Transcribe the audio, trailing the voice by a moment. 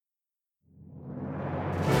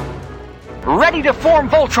Ready to form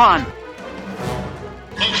Voltron!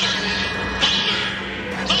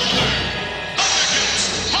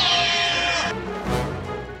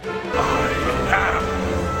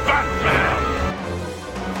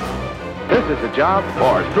 This is a job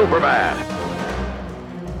for Superman.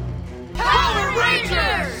 Power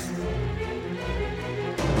Rangers!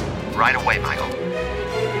 Right away, Michael.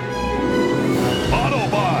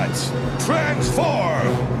 Autobots,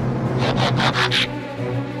 transform!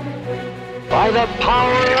 By the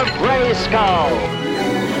power of Grayskull!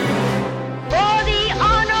 For the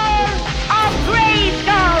honor of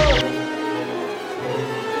Grayskull!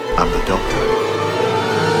 I'm the Doctor.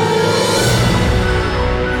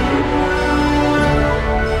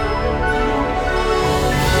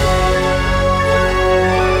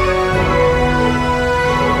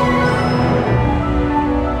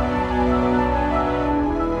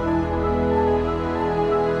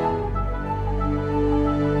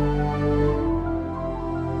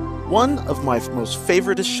 One of my most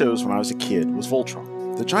favoriteest shows when I was a kid was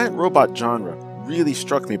Voltron. The giant robot genre really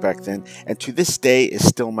struck me back then, and to this day is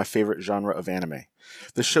still my favorite genre of anime.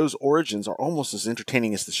 The show's origins are almost as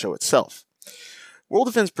entertaining as the show itself. World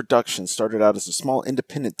Events Productions started out as a small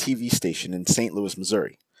independent TV station in St. Louis,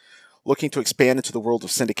 Missouri. Looking to expand into the world of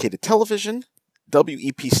syndicated television,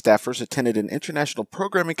 WEP staffers attended an international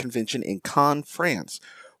programming convention in Cannes, France,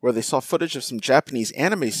 where they saw footage of some Japanese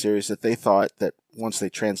anime series that they thought that, once they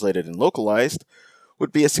translated and localized,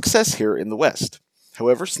 would be a success here in the West.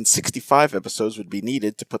 However, since 65 episodes would be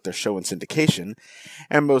needed to put their show in syndication,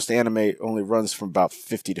 and most anime only runs from about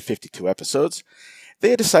 50 to 52 episodes, they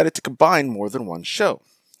had decided to combine more than one show.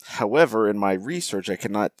 However, in my research, I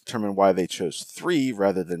cannot determine why they chose 3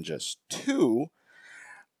 rather than just 2,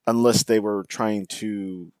 unless they were trying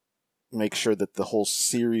to make sure that the whole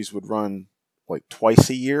series would run like twice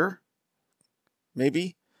a year,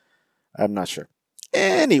 maybe? I'm not sure.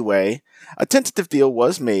 Anyway, a tentative deal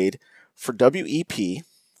was made for WEP,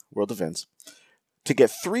 World Events, to get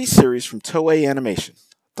 3 series from Toei Animation: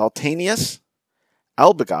 Daltanius,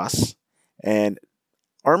 Albagas, and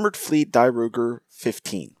Armored Fleet Dairuger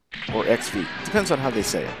 15, or XV, depends on how they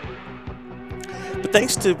say it. But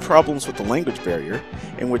thanks to problems with the language barrier,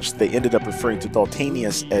 in which they ended up referring to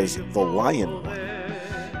Daltanius as the Lion One,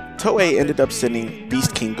 Toei ended up sending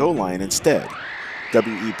Beast King Go Lion instead.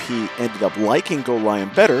 WEP ended up liking Go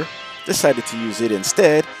Lion better, decided to use it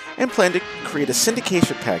instead, and planned to create a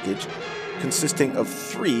syndication package consisting of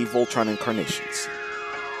 3 Voltron incarnations.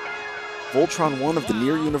 Voltron 1 of the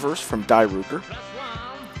Near Universe from Dairuger,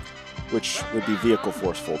 which would be Vehicle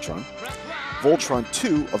Force Voltron. Voltron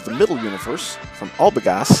 2 of the Middle Universe from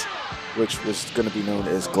Albagas, which was going to be known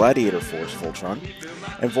as Gladiator Force Voltron,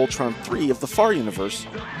 and Voltron 3 of the Far Universe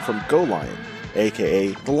from Go Lion, aka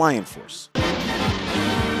the Lion Force.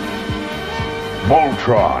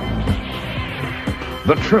 Voltron,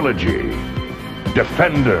 the trilogy,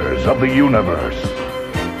 Defenders of the Universe.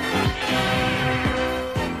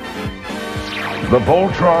 The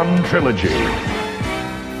Voltron trilogy,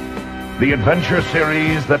 the adventure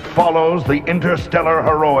series that follows the interstellar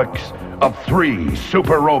heroics of 3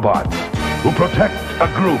 super robots who protect a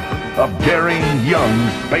group of daring young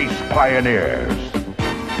space pioneers.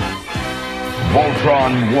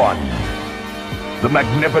 Voltron 1, the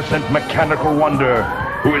magnificent mechanical wonder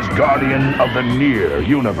who is guardian of the Near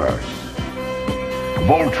Universe.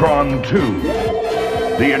 Voltron 2,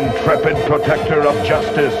 the intrepid protector of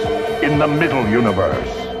justice in the Middle Universe.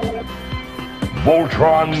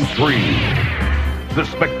 Voltron 3, the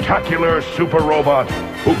spectacular super robot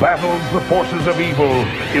who battles the forces of evil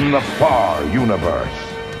in the Far Universe.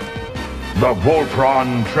 The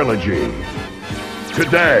Voltron Trilogy.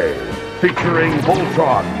 Today, featuring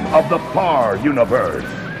Voltron of the Far Universe.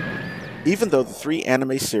 Even though the 3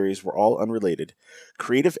 anime series were all unrelated,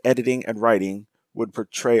 creative editing and writing would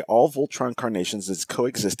portray all Voltron incarnations as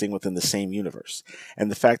coexisting within the same universe,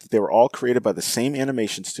 and the fact that they were all created by the same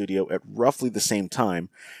animation studio at roughly the same time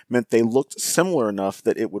meant they looked similar enough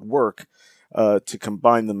that it would work to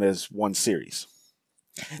combine them as one series.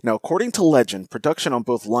 Now, according to legend, production on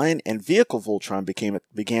both Lion and Vehicle Voltron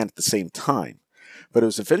began at the same time, but it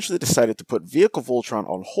was eventually decided to put Vehicle Voltron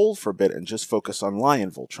on hold for a bit and just focus on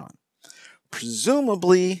Lion Voltron.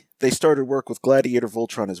 Presumably, they started work with Gladiator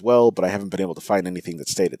Voltron as well, but I haven't been able to find anything that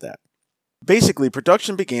stated that. Basically,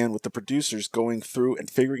 production began with the producers going through and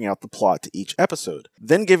figuring out the plot to each episode,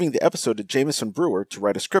 then giving the episode to Jameson Brewer to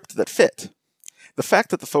write a script that fit. The fact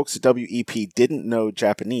that the folks at WEP didn't know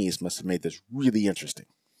Japanese must have made this really interesting.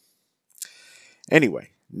 Anyway,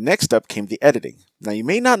 next up came the editing. Now, you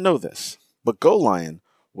may not know this, but Go Lion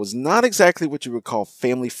was not exactly what you would call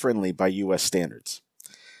family-friendly by US standards.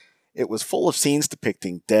 It was full of scenes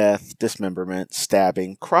depicting death, dismemberment,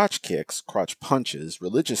 stabbing, crotch kicks, crotch punches,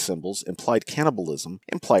 religious symbols, implied cannibalism,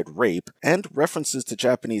 implied rape, and references to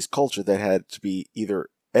Japanese culture that had to be either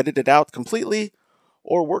edited out completely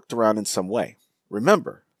or worked around in some way.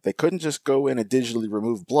 Remember, they couldn't just go in and digitally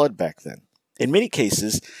remove blood back then. In many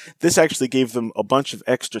cases, this actually gave them a bunch of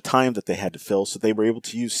extra time that they had to fill, so they were able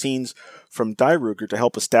to use scenes from Die Ruger to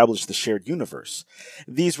help establish the shared universe.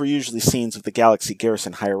 These were usually scenes of the Galaxy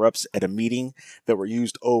Garrison higher-ups at a meeting that were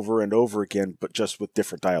used over and over again, but just with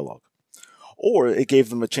different dialogue. Or it gave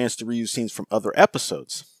them a chance to reuse scenes from other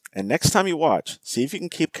episodes. And next time you watch, see if you can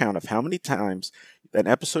keep count of how many times an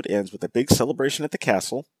episode ends with a big celebration at the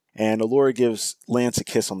castle, and Allura gives Lance a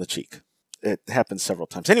kiss on the cheek. It happens several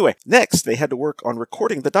times. Anyway, next, they had to work on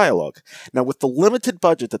recording the dialogue. Now, with the limited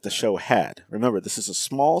budget that the show had, remember, this is a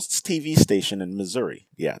small TV station in Missouri.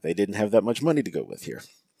 Yeah, they didn't have that much money to go with here.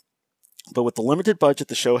 But with the limited budget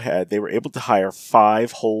the show had, they were able to hire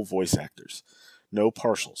 5 whole voice actors. No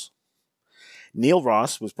partials. Neil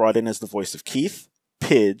Ross was brought in as the voice of Keith,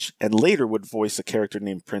 Pidge, and later would voice a character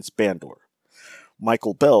named Prince Bandor.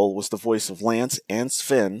 Michael Bell was the voice of Lance and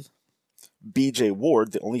Sven. B.J.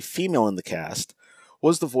 Ward, the only female in the cast,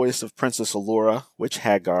 was the voice of Princess Allura, Witch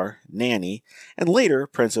Hagar, Nanny, and later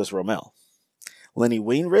Princess Rommel. Lenny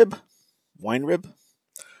Weinrib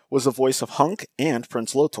was the voice of Hunk and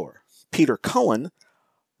Prince Lotor. Peter Cullen,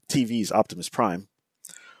 TV's Optimus Prime,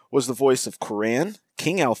 was the voice of Koran,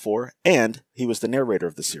 King Alfor, and he was the narrator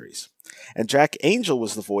of the series. And Jack Angel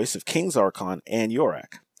was the voice of King Zarkon and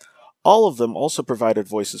Yorak. All of them also provided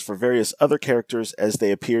voices for various other characters as they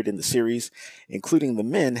appeared in the series, including the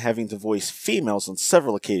men having to voice females on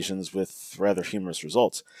several occasions with rather humorous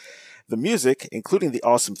results. The music, including the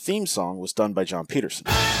awesome theme song, was done by John Peterson.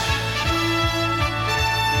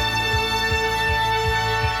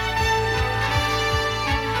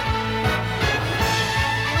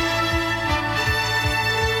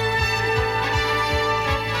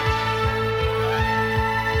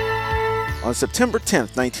 On September 10,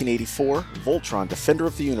 1984, Voltron, Defender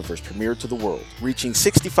of the Universe premiered to the world, reaching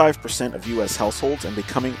 65% of US households and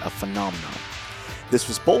becoming a phenomenon. This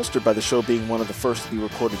was bolstered by the show being one of the first to be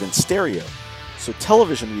recorded in stereo, so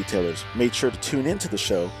television retailers made sure to tune into the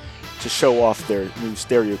show to show off their new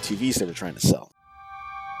stereo TVs they were trying to sell.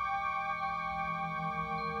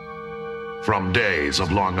 From days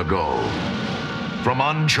of long ago, from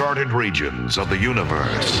uncharted regions of the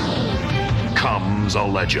universe, comes a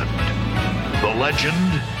legend. The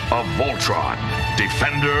legend of Voltron,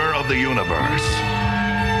 Defender of the Universe.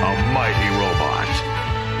 A mighty robot,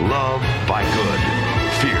 loved by good,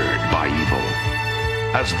 feared by evil.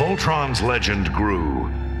 As Voltron's legend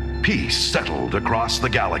grew, peace settled across the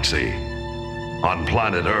galaxy. On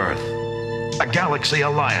planet Earth, a galaxy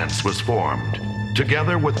alliance was formed.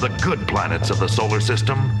 Together with the good planets of the solar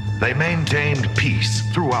system, they maintained peace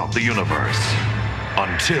throughout the universe.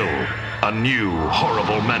 Until a new,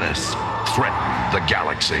 horrible menace threatened the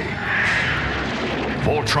galaxy.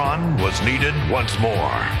 Voltron was needed once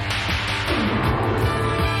more.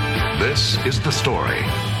 This is the story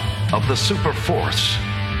of the super force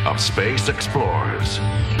of space explorers.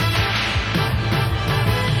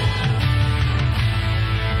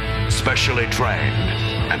 Specially trained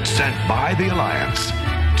and sent by the Alliance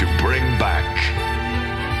to bring back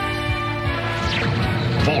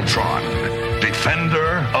Voltron,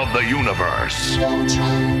 Defender of the Universe.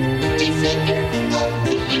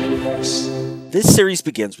 This series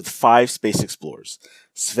begins with 5 space explorers,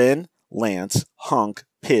 Sven, Lance, Hunk,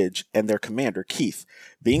 Pidge, and their commander, Keith,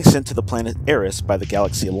 being sent to the planet Eris by the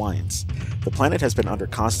Galaxy Alliance. The planet has been under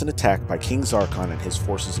constant attack by King Zarkon and his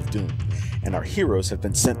forces of doom, and our heroes have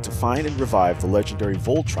been sent to find and revive the legendary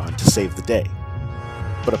Voltron to save the day.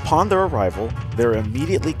 But upon their arrival, they are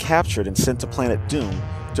immediately captured and sent to planet Doom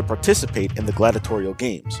to participate in the gladiatorial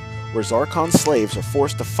games, where Zarkon's slaves are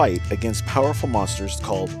forced to fight against powerful monsters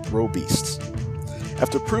called Robeasts.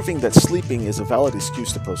 After proving that sleeping is a valid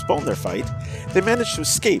excuse to postpone their fight, they manage to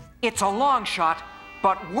escape. It's a long shot,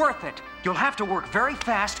 but worth it. You'll have to work very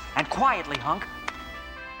fast and quietly, Hunk.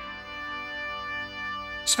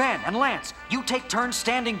 Sven and Lance, you take turns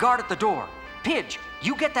standing guard at the door. Pidge,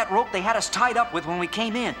 you get that rope they had us tied up with when we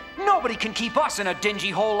came in. Nobody can keep us in a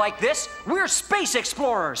dingy hole like this. We're space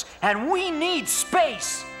explorers, and we need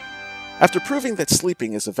space. After proving that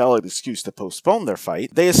sleeping is a valid excuse to postpone their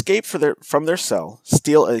fight, they escape from their cell,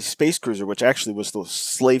 steal a space cruiser, which actually was the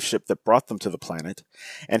slave ship that brought them to the planet,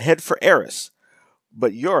 and head for Eris.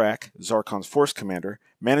 But Yorak, Zarkon's force commander,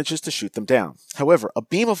 manages to shoot them down. However, a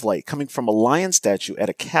beam of light coming from a lion statue at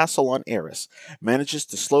a castle on Eris manages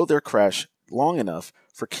to slow their crash, long enough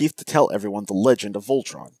for Keith to tell everyone the legend of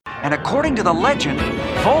Voltron. And according to the legend,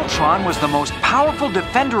 Voltron was the most powerful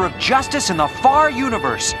defender of justice in the far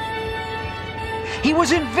universe. He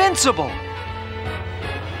was invincible.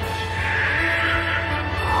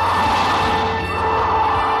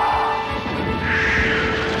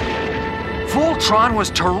 Voltron was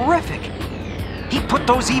terrific. He put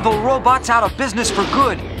those evil robots out of business for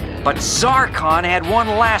good, but Zarkon had one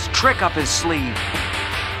last trick up his sleeve.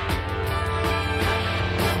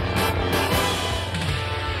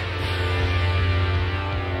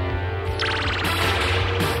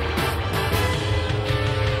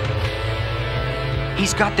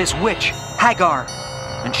 He's got this witch, Hagar,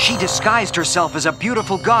 and she disguised herself as a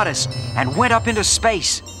beautiful goddess and went up into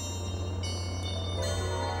space.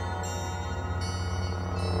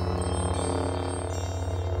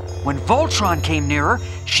 When Voltron came nearer,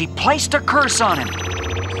 she placed a curse on him.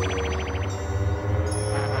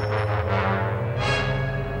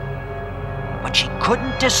 But she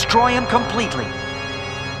couldn't destroy him completely.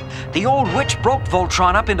 The old witch broke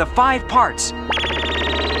Voltron up into 5 parts.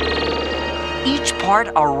 Each part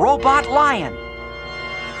a robot lion.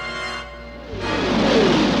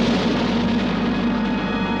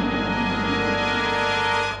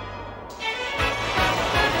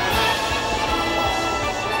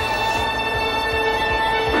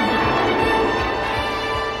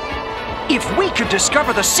 If we could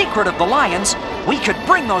discover the secret of the lions, we could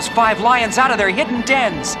bring those 5 lions out of their hidden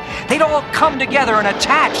dens. They'd all come together and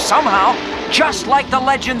attach somehow, just like the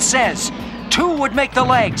legend says. 2 would make the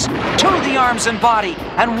legs, 2 the arms and body,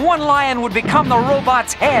 and 1 lion would become the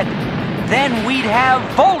robot's head. Then we'd have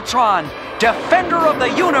Voltron, defender of the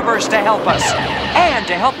universe, to help us, and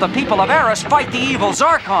to help the people of Eris fight the evil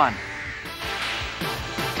Zarkon.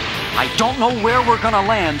 I don't know where we're gonna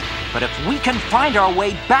land, but if we can find our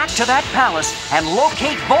way back to that palace and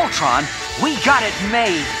locate Voltron, we got it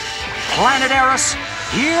made. Planet Eris,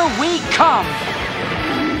 here we come!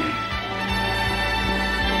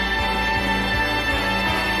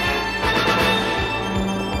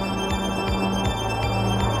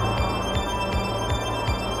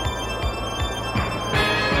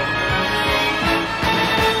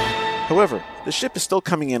 However, the ship is still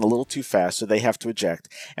coming in a little too fast, so they have to eject,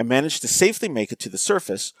 and manage to safely make it to the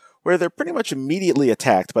surface, where they're pretty much immediately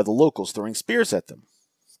attacked by the locals throwing spears at them.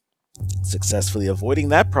 Successfully avoiding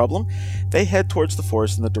that problem, they head towards the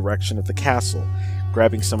forest in the direction of the castle,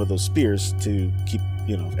 grabbing some of those spears to keep,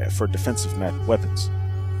 for defensive weapons.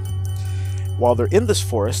 While they're in this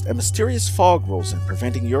forest, a mysterious fog rolls in,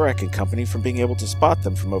 preventing Yurak and company from being able to spot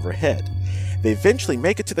them from overhead. They eventually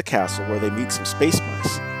make it to the castle, where they meet some space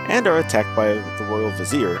mice, and are attacked by the royal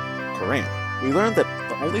vizier, Koran. We learn that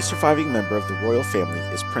the only surviving member of the royal family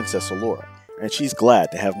is Princess Allura, and she's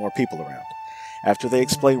glad to have more people around. After they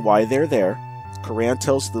explain why they're there, Koran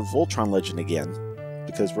tells the Voltron legend again,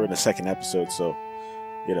 because we're in the 2nd episode, so,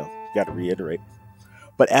 gotta reiterate,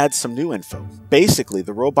 but adds some new info. Basically,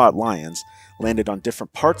 the robot lions landed on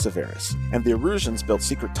different parts of Eris, and the Erusians built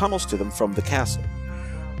secret tunnels to them from the castle.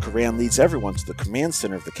 Koran leads everyone to the command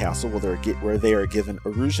center of the castle, where they are given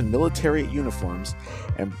Erusian military uniforms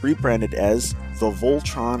and rebranded as the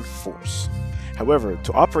Voltron Force. However,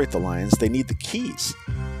 to operate the lions, they need the keys,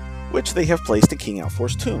 which they have placed in King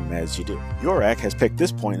Alfor's tomb, as you do. Yurak has picked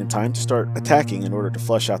this point in time to start attacking in order to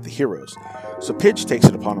flush out the heroes, so Pidge takes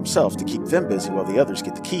it upon himself to keep them busy while the others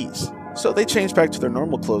get the keys. So they change back to their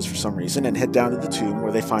normal clothes for some reason and head down to the tomb,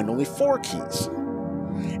 where they find only 4 keys.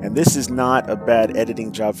 And this is not a bad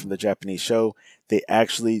editing job from the Japanese show. They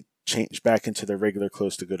actually change back into their regular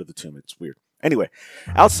clothes to go to the tomb. It's weird. Anyway,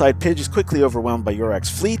 outside, Pidge is quickly overwhelmed by Yurak's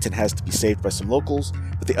fleet and has to be saved by some locals,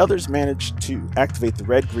 but the others manage to activate the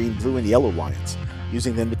red, green, blue, and yellow lions,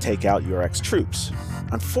 using them to take out Yurak's troops.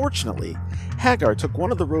 Unfortunately, Hagar took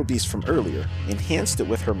one of the roe-beasts from earlier, enhanced it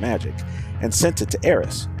with her magic, and sent it to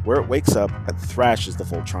Eris, where it wakes up and thrashes the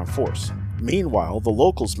Voltron force. Meanwhile, the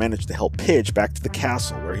locals manage to help Pidge back to the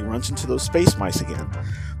castle, where he runs into those space mice again,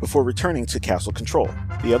 before returning to castle control.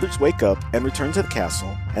 The others wake up and return to the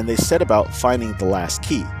castle, and they set about finding the last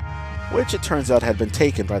key, which it turns out had been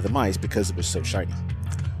taken by the mice because it was so shiny.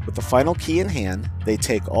 With the final key in hand, they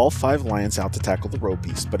take all 5 lions out to tackle the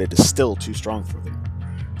roe-beast, but it is still too strong for them.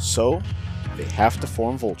 So, they have to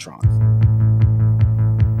form Voltron.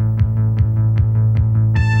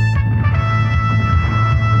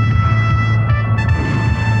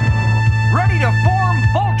 Ready to form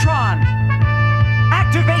Voltron!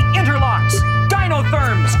 Activate interlocks!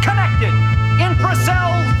 Dinotherms connected!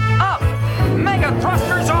 Infracells up! Mega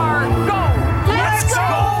thrusters are go! Let's go,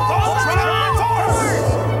 Voltron Force!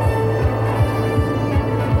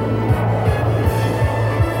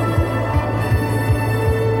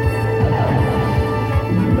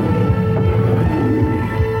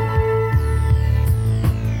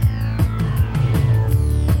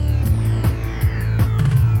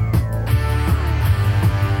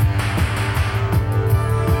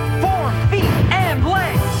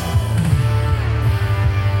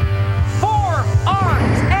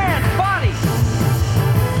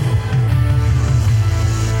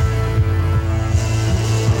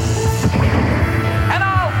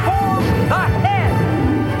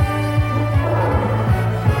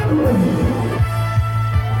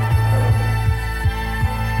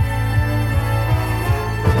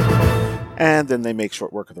 then they make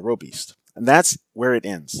short work of the Robeast. And that's where it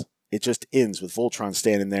ends. It just ends with Voltron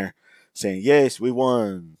standing there saying, "Yes, we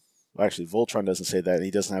won." Well, actually, Voltron doesn't say that.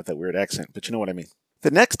 He doesn't have that weird accent, but you know what I mean. The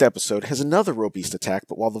next episode has another Robeast attack,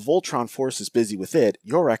 but while the Voltron force is busy with it,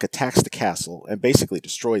 Yorak attacks the castle and basically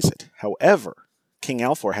destroys it. However, King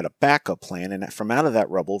Alfor had a backup plan, and from out of that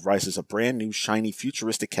rubble rises a brand new, shiny,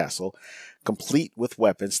 futuristic castle, complete with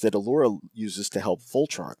weapons that Allura uses to help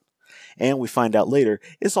Voltron. And we find out later,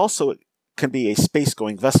 it also can be a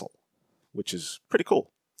space-going vessel, which is pretty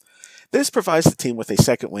cool. This provides the team with a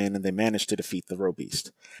second win, and they manage to defeat the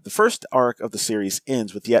Robeast. The first arc of the series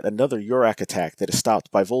ends with yet another Yorak attack that is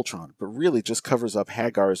stopped by Voltron, but really just covers up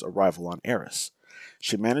Hagar's arrival on Eris.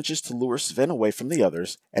 She manages to lure Sven away from the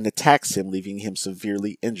others and attacks him, leaving him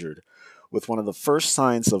severely injured, with one of the first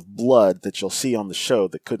signs of blood that you'll see on the show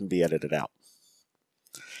that couldn't be edited out.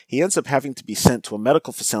 He ends up having to be sent to a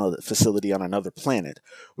medical facility on another planet,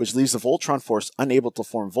 which leaves the Voltron force unable to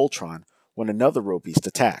form Voltron when another Robeast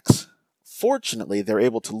attacks. Fortunately, they're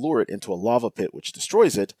able to lure it into a lava pit which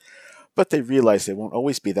destroys it, but they realize they won't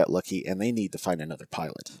always be that lucky and they need to find another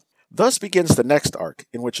pilot. Thus begins the next arc,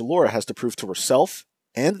 in which Allura has to prove to herself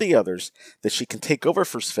and the others that she can take over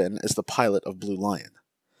for Sven as the pilot of Blue Lion.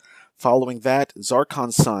 Following that,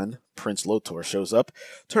 Zarkon's son, Prince Lotor, shows up,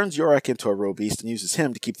 turns Yorak into a Robeast and uses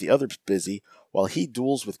him to keep the others busy while he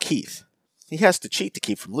duels with Keith. He has to cheat to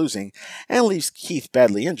keep from losing, and leaves Keith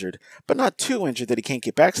badly injured, but not too injured that he can't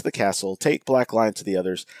get back to the castle, take Black Lion to the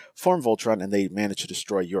others, form Voltron, and they manage to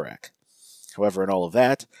destroy Yorak. However, in all of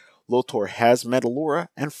that, Lotor has met Allura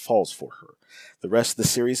and falls for her. The rest of the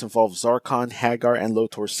series involves Zarkon, Hagar, and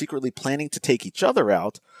Lotor secretly planning to take each other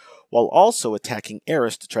out, while also attacking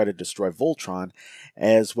Eris to try to destroy Voltron,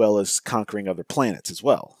 as well as conquering other planets as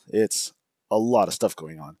well. It's a lot of stuff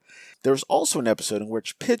going on. There's also an episode in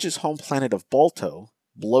which Pidge's home planet of Balto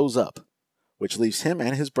blows up, which leaves him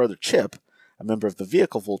and his brother Chip, a member of the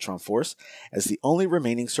vehicle Voltron force, as the only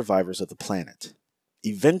remaining survivors of the planet.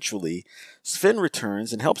 Eventually, Sven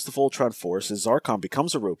returns and helps the Voltron force as Zarkon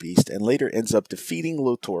becomes a Robeast and later ends up defeating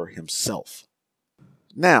Lotor himself.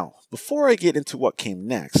 Now, before I get into what came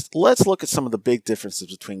next, let's look at some of the big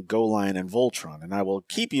differences between Go Lion and Voltron, and I will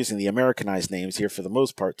keep using the Americanized names here for the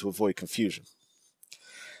most part to avoid confusion.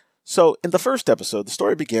 So, in the first episode, the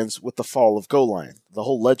story begins with the fall of Go Lion. The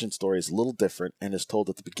whole legend story is a little different and is told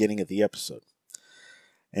at the beginning of the episode.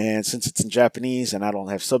 And since it's in Japanese and I don't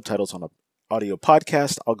have subtitles on an audio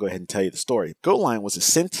podcast, I'll go ahead and tell you the story. Go Lion was a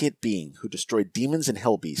sentient being who destroyed demons and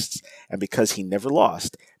hell beasts, and because he never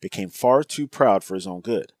lost, became far too proud for his own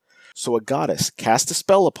good. So a goddess cast a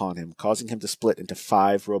spell upon him, causing him to split into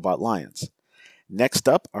 5 robot lions. Next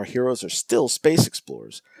up, our heroes are still space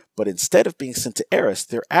explorers, but instead of being sent to Eris,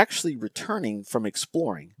 they're actually returning from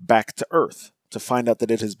exploring back to Earth to find out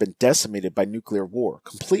that it has been decimated by nuclear war,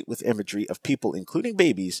 complete with imagery of people, including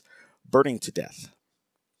babies, burning to death.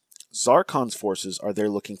 Zarkon's forces are there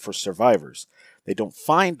looking for survivors. They don't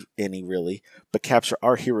find any, really, but capture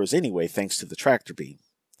our heroes anyway thanks to the tractor beam.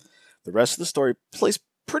 The rest of the story plays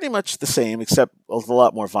pretty much the same, except with a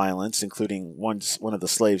lot more violence, including one of the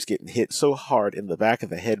slaves getting hit so hard in the back of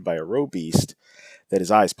the head by a Robeast that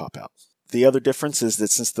his eyes pop out. The other difference is that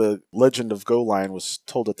since the legend of Go Lion was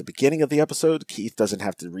told at the beginning of the episode, Keith doesn't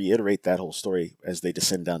have to reiterate that whole story as they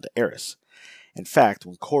descend down to Eris. In fact,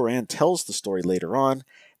 when Koran tells the story later on,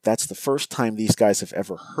 that's the first time these guys have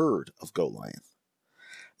ever heard of Go Lion.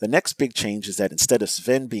 The next big change is that instead of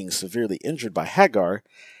Sven being severely injured by Hagar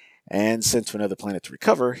and sent to another planet to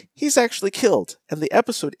recover, he's actually killed, and the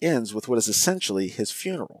episode ends with what is essentially his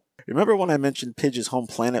funeral. Remember when I mentioned Pidge's home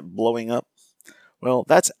planet blowing up? Well,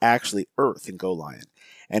 that's actually Earth in Go Lion,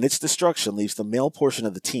 and its destruction leaves the male portion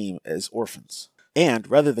of the team as orphans. And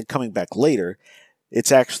rather than coming back later,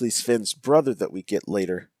 it's actually Sven's brother that we get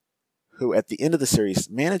later, who at the end of the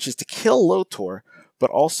series manages to kill Lotor,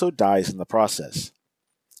 but also dies in the process.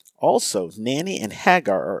 Also, Nanny and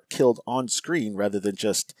Hagar are killed on screen rather than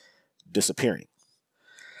just disappearing.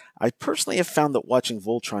 I personally have found that watching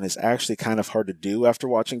Voltron is actually kind of hard to do after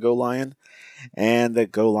watching Go Lion, and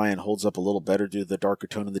that Go Lion holds up a little better due to the darker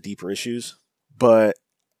tone and the deeper issues. But,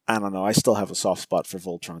 I don't know, I still have a soft spot for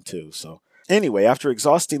Voltron too, so... Anyway, after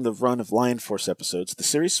exhausting the run of Lion Force episodes, the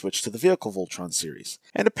series switched to the Vehicle Voltron series.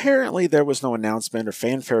 And apparently there was no announcement or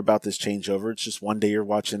fanfare about this changeover. It's just one day you're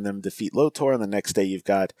watching them defeat Lotor, and the next day you've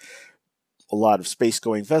got a lot of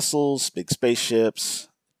space-going vessels, big spaceships,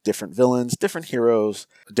 different villains, different heroes,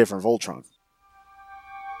 different Voltron.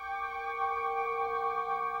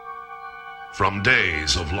 From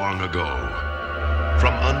days of long ago,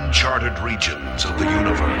 from uncharted regions of the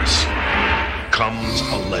universe, comes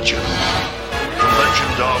a legend. The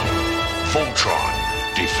legend of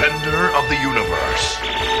Voltron, defender of the universe.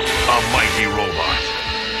 A mighty robot,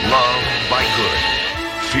 loved by good,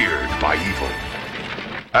 feared by evil.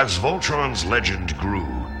 As Voltron's legend grew,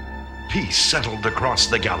 peace settled across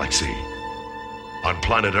the galaxy. On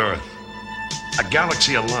planet Earth, a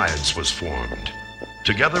galaxy alliance was formed.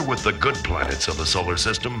 Together with the good planets of the solar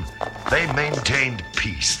system, they maintained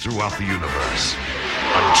peace throughout the universe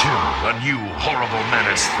until a new horrible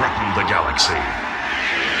menace threatened the galaxy.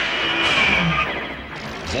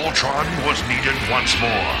 Voltron was needed once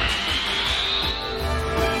more.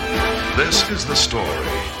 This is the story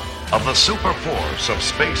of the super force of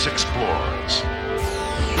space explorers.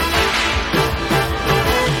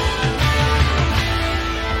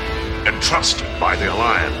 Entrusted by the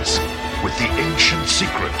Alliance with the ancient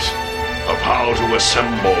secret of how to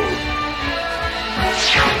assemble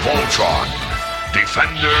Voltron,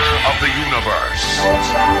 defender of the universe.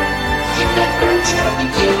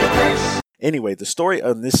 Anyway, the story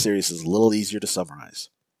of this series is a little easier to summarize.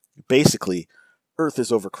 Basically, Earth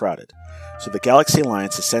is overcrowded, so the Galaxy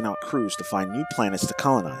Alliance has sent out crews to find new planets to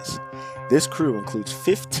colonize. This crew includes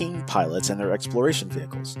 15 pilots and their exploration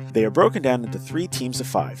vehicles. They are broken down into 3 teams of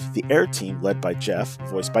 5. The Air Team, led by Jeff,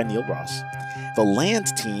 voiced by Neil Ross. The Land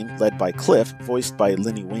Team, led by Cliff, voiced by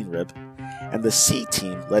Lenny Wainrib. And the Sea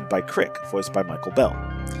Team, led by Crick, voiced by Michael Bell.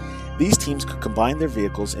 These teams could combine their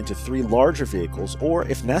vehicles into 3 larger vehicles, or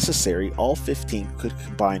if necessary, all 15 could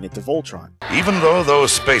combine into Voltron. Even though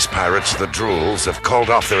those space pirates, the Drools, have called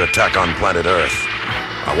off their attack on planet Earth,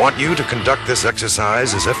 I want you to conduct this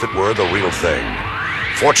exercise as if it were the real thing.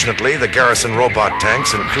 Fortunately, the garrison robot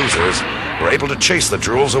tanks and cruisers were able to chase the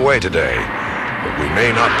Drools away today, but we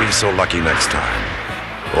may not be so lucky next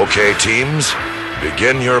time. Okay, teams,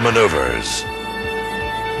 begin your maneuvers.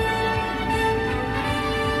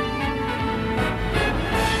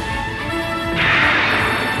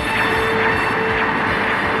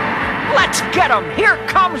 Let's get him! Here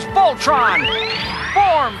comes Voltron!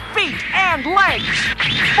 Form feet and legs!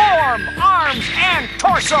 Form arms and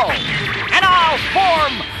torso! And I'll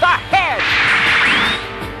form the head!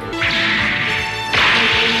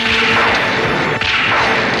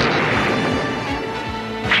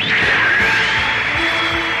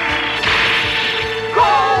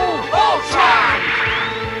 Go Voltron!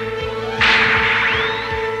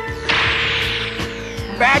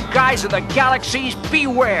 Bad guys of the galaxies,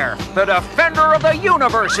 beware! The defender of the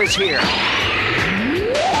universe is here!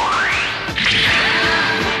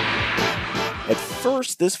 At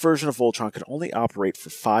first, this version of Voltron could only operate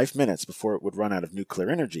for 5 minutes before it would run out of nuclear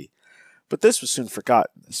energy. But this was soon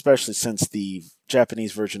forgotten, especially since the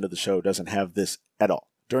Japanese version of the show doesn't have this at all.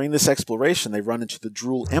 During this exploration, they run into the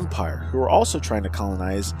Drool Empire, who are also trying to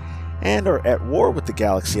colonize and are at war with the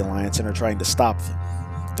Galaxy Alliance and are trying to stop them.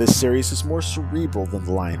 This series is more cerebral than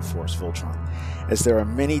the Lion Force Voltron, as there are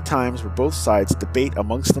many times where both sides debate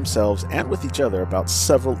amongst themselves and with each other about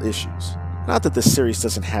several issues. Not that this series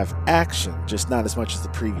doesn't have action, just not as much as the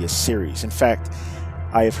previous series. In fact,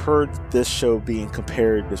 I have heard this show being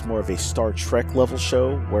compared as more of a Star Trek level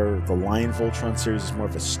show, where the Lion Voltron series is more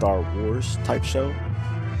of a Star Wars type show.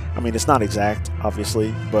 I mean, it's not exact,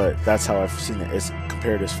 obviously, but that's how I've seen it as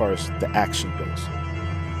compared as far as the action goes.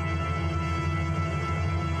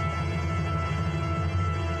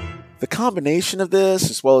 The combination of this,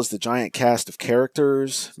 as well as the giant cast of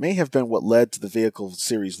characters, may have been what led to the vehicle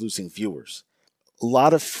series losing viewers. A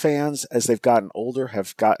lot of fans, as they've gotten older,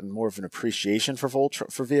 have gotten more of an appreciation for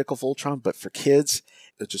Vehicle Voltron, but for kids,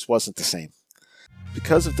 it just wasn't the same.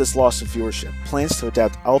 Because of this loss of viewership, plans to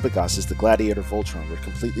adapt Albigos as the Gladiator Voltron were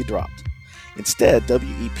completely dropped. Instead,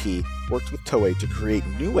 WEP worked with Toei to create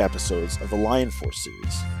new episodes of the Lion Force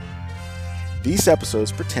series. These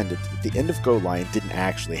episodes pretended that the end of Go Lion didn't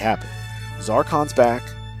actually happen. Zarkon's back,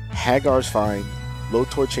 Hagar's fine,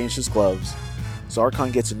 Lotor changed his gloves,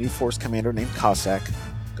 Zarkon gets a new Force commander named Cossack,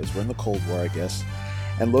 because we're in the Cold War, I guess,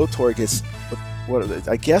 and Lotor gets what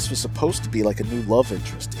I guess was supposed to be like a new love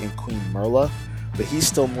interest in Queen Merla, but he's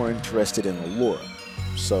still more interested in Allura,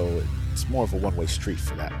 so it's more of a one-way street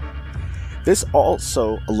for that. This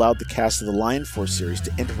also allowed the cast of the Lion Force series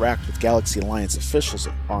to interact with Galaxy Alliance officials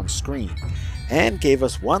on screen, and gave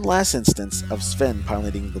us one last instance of Sven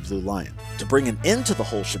piloting the Blue Lion. To bring an end to the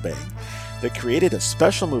whole shebang, they created a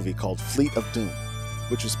special movie called Fleet of Doom,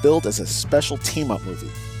 which was billed as a special team-up movie,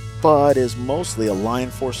 but is mostly a Lion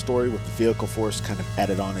Force story with the Vehicle Force kind of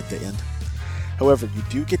added on at the end. However, you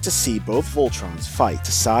do get to see both Voltrons fight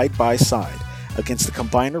side by side against the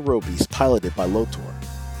Combiner Robies piloted by Lotor.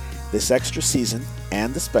 This extra season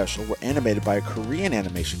and the special were animated by a Korean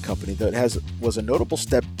animation company that was a notable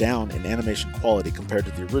step down in animation quality compared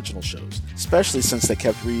to the original shows, especially since they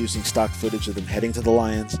kept reusing stock footage of them heading to the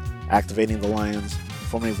lions, activating the lions,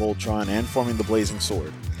 forming Voltron, and forming the Blazing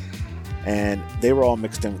Sword. And they were all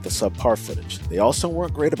mixed in with the subpar footage. They also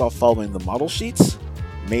weren't great about following the model sheets,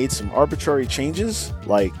 made some arbitrary changes,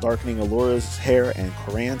 like darkening Alora's hair and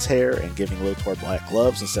Koran's hair and giving Lotor black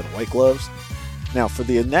gloves instead of white gloves. Now, for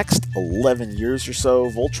the next 11 years or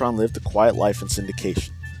so, Voltron lived a quiet life in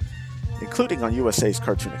syndication, including on USA's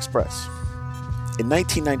Cartoon Express. In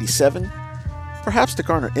 1997, perhaps to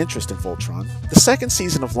garner interest in Voltron, the second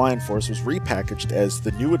season of Lion Force was repackaged as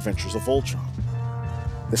The New Adventures of Voltron.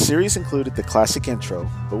 The series included the classic intro,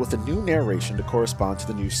 but with a new narration to correspond to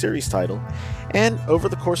the new series title, and over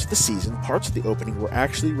the course of the season, parts of the opening were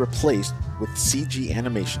actually replaced with CG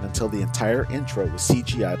animation until the entire intro was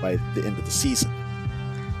CGI by the end of the season.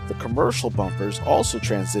 The commercial bumpers also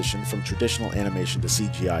transitioned from traditional animation to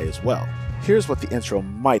CGI as well. Here's what the intro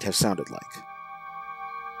might have sounded like.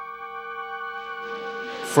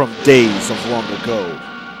 From days of long ago,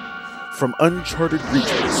 from uncharted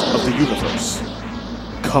regions of the universe,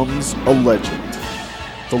 comes a legend.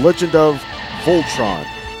 The legend of Voltron.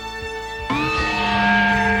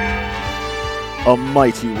 A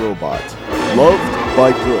mighty robot, loved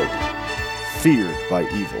by good, feared by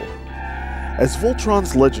evil. As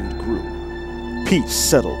Voltron's legend grew, peace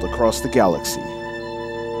settled across the galaxy.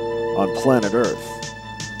 On planet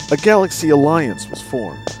Earth, a galaxy alliance was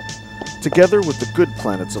formed. Together with the good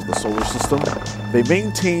planets of the solar system, they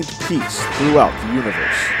maintained peace throughout the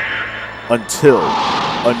universe. Until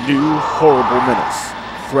a new horrible menace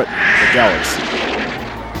threatened the galaxy.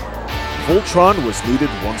 Voltron was needed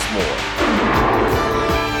once more.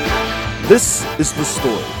 This is the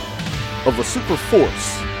story of a super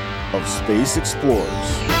force of space explorers.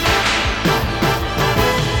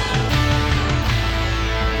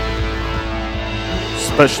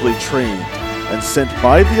 Specially trained and sent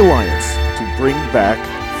by the Alliance to bring back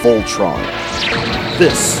Voltron.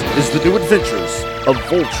 This is the new adventures of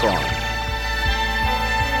Voltron.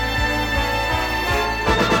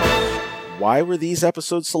 Why were these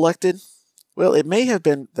episodes selected? Well, it may have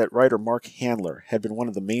been that writer Mark Handler had been one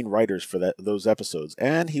of the main writers for those episodes,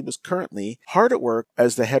 and he was currently hard at work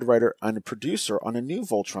as the head writer and producer on a new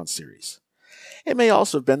Voltron series. It may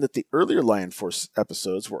also have been that the earlier Lion Force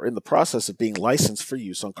episodes were in the process of being licensed for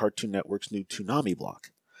use on Cartoon Network's new Toonami block.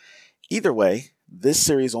 Either way, this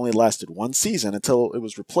series only lasted one season until it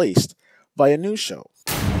was replaced by a new show.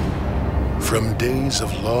 From days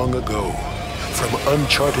of long ago, from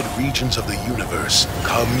uncharted regions of the universe,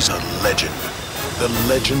 comes a legend. The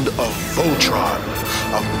legend of Voltron,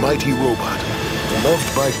 a mighty robot,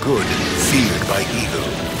 loved by good, feared by evil.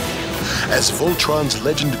 As Voltron's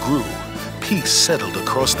legend grew, peace settled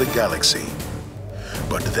across the galaxy.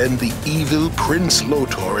 But then the evil Prince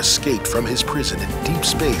Lotor escaped from his prison in deep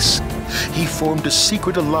space. He formed a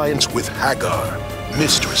secret alliance with Hagar,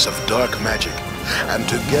 mistress of dark magic, and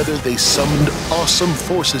together they summoned awesome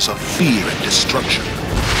forces of fear and destruction,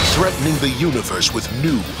 threatening the universe with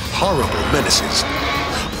new, horrible menaces.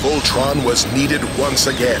 Voltron was needed once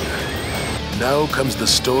again. Now comes the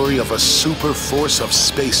story of a super force of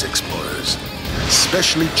space explorers,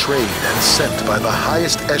 specially trained and sent by the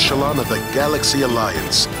highest echelon of the Galaxy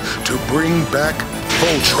Alliance to bring back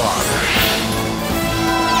Voltron.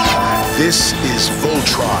 This is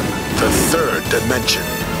Voltron, the third dimension.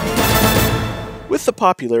 With the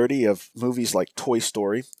popularity of movies like Toy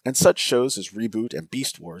Story and such shows as Reboot and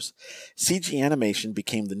Beast Wars, CG animation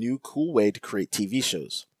became the new cool way to create TV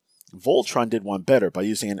shows. Voltron did one better by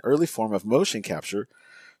using an early form of motion capture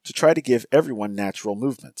to try to give everyone natural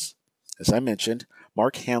movements. As I mentioned,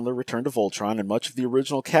 Mark Handler returned to Voltron and much of the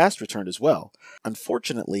original cast returned as well.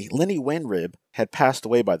 Unfortunately, Lenny Wainwright had passed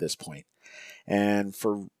away by this point, and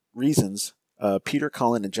for reasons, Peter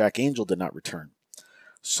Cullen and Jack Angel did not return.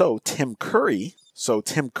 So Tim Curry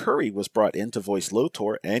was brought in to voice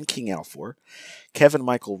Lotor and King Alfor. Kevin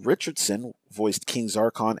Michael Richardson voiced King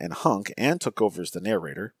Zarkon and Hunk and took over as the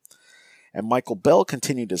narrator. And Michael Bell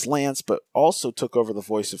continued as Lance, but also took over the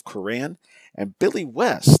voice of Koran. And Billy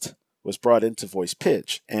West was brought in to voice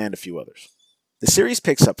Pidge, and a few others. The series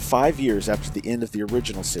picks up 5 years after the end of the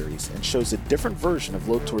original series and shows a different version of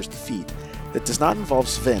Lotor's defeat that does not involve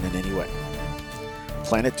Sven in any way.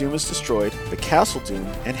 Planet Doom is destroyed, but Castle Doom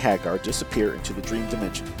and Hagar disappear into the Dream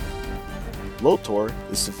Dimension. Lotor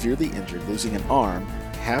is severely injured, losing an arm,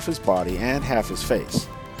 half his body, and half his face.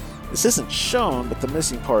 This isn't shown, but the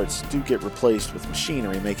missing parts do get replaced with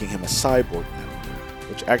machinery, making him a cyborg now,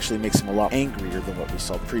 which actually makes him a lot angrier than what we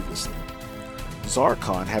saw previously.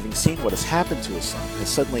 Zarkon, having seen what has happened to his son, has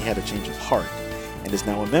suddenly had a change of heart and is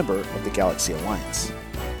now a member of the Galaxy Alliance.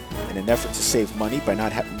 In an effort to save money by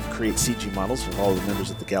not having to create CG models for all the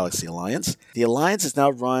members of the Galaxy Alliance, the Alliance is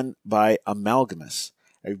now run by Amalgamus,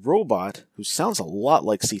 a robot who sounds a lot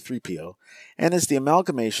like C-3PO, and is the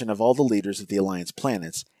amalgamation of all the leaders of the Alliance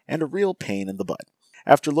planets, and a real pain in the butt.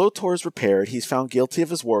 After Lotor is repaired, he's found guilty of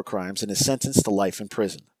his war crimes and is sentenced to life in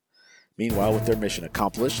prison. Meanwhile, with their mission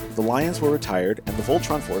accomplished, the Lions were retired and the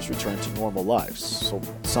Voltron Force returned to normal lives,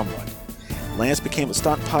 somewhat. Lance became a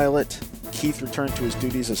stunt pilot, Keith returned to his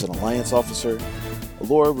duties as an Alliance officer,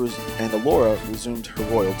 Alora resumed her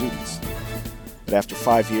royal duties. But after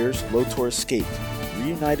 5 years, Lotor escaped,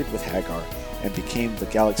 reunited with Hagar, and became the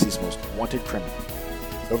galaxy's most wanted criminal.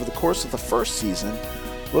 Over the course of the first season,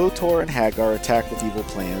 Lotor and Hagar attack with evil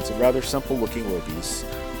plans and rather simple-looking robies,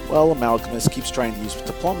 while Amalgamus keeps trying to use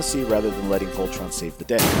diplomacy rather than letting Voltron save the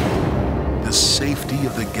day. The safety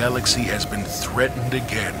of the galaxy has been threatened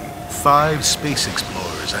again. 5 space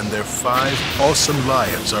explorers and their 5 awesome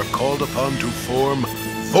lions are called upon to form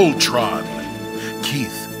Voltron.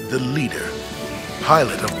 Keith, the leader,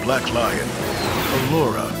 pilot of Black Lion.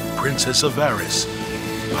 Alora, Princess of Aris,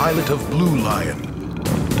 pilot of Blue Lion.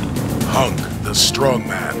 Hunk, the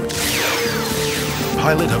strongman,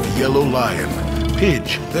 pilot of Yellow Lion.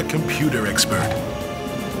 Pidge, the computer expert,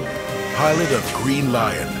 pilot of Green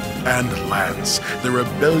Lion. And Lance, the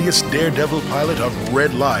rebellious daredevil pilot of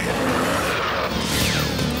Red Lion.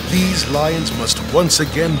 These lions must once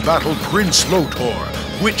again battle Prince Lotor,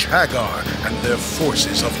 Witch Hagar, and their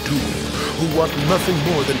forces of doom, who want nothing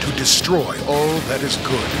more than to destroy all that is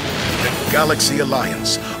good. The Galaxy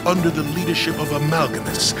Alliance, under the leadership of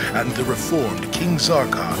Amalgamus and the reformed King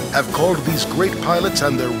Zarkon, have called these great pilots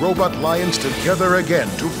and their robot lions together again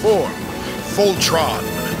to form Voltron,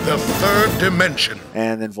 the third dimension.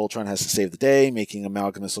 And then Voltron has to save the day, making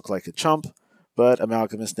Amalgamus look like a chump, but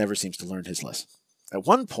Amalgamus never seems to learn his lesson. At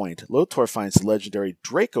one point, Lotor finds the legendary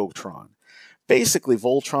Dracotron, basically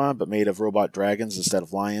Voltron, but made of robot dragons instead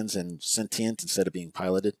of lions and sentient instead of being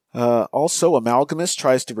piloted. Also, Amalgamus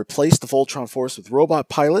tries to replace the Voltron Force with robot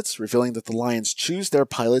pilots, revealing that the lions choose their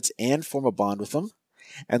pilots and form a bond with them.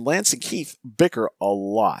 And Lance and Keith bicker a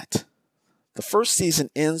lot. The first season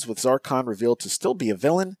ends with Zarkon revealed to still be a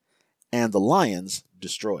villain, and the lions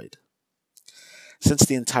destroyed. Since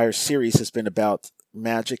the entire series has been about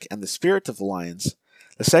magic and the spirit of the lions,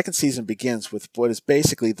 the second season begins with what is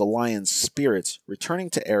basically the lions' spirits returning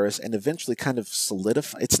to Eris and eventually kind of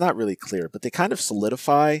solidify. It's not really clear, but they kind of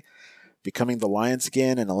solidify, becoming the lions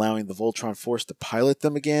again and allowing the Voltron Force to pilot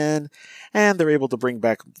them again, and they're able to bring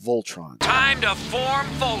back Voltron. Time to form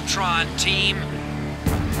Voltron, team.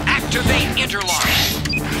 Activate interlock.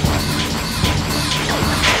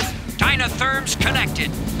 Dynatherms connected.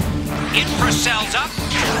 Infracells up.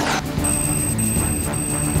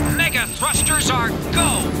 Mega thrusters are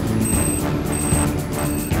go.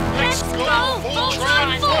 Let's go,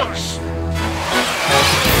 Voltron Force!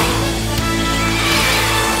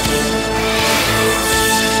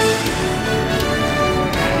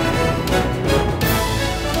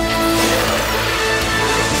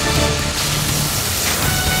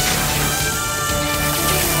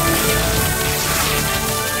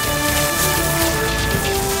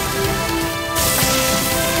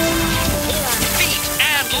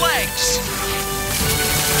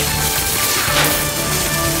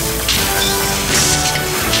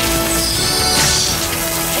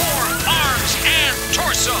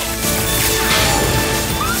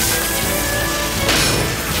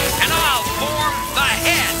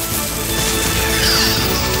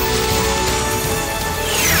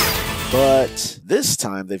 But this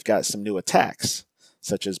time they've got some new attacks,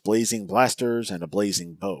 such as blazing blasters and a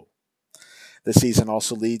blazing bow. This season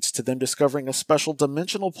also leads to them discovering a special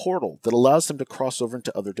dimensional portal that allows them to cross over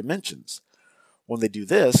into other dimensions. When they do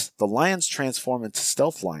this, the lions transform into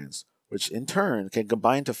stealth lions, which in turn can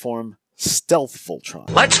combine to form Stealth Voltron.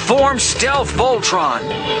 Let's form Stealth Voltron.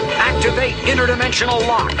 Activate interdimensional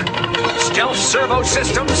lock. Stealth servo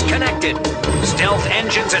systems connected. Stealth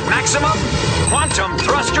engines at maximum. Quantum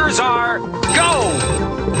thrusters are go!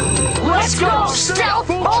 Let's go, Stealth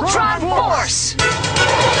Voltron Force!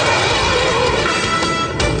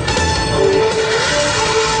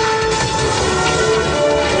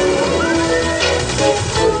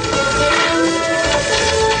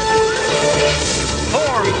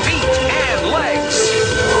 Form feet and legs.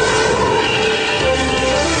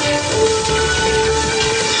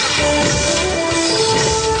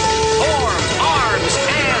 Form arms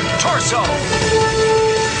and torso.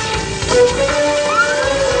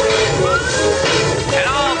 And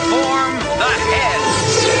I'll form the head.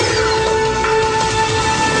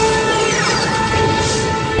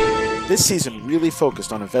 This season really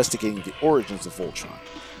focused on investigating the origins of Voltron,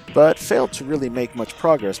 but failed to really make much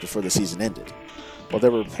progress before the season ended. While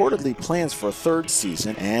there were reportedly plans for a third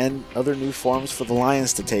season and other new forms for the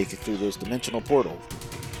Lions to take through those dimensional portals,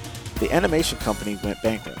 the animation company went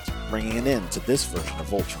bankrupt, bringing an end to this version of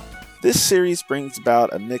Voltron. This series brings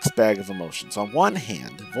about a mixed bag of emotions. On one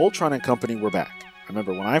hand, Voltron and company were back. I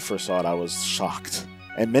remember when I first saw it, I was shocked.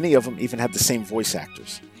 And many of them even had the same voice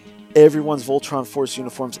actors. Everyone's Voltron Force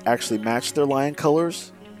uniforms actually matched their lion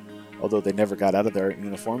colors, although they never got out of their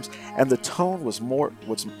uniforms, and the tone was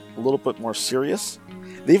a little bit more serious.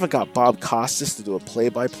 They even got Bob Costas to do a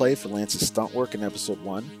play-by-play for Lance's stunt work in episode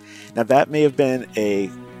 1. Now that may have been a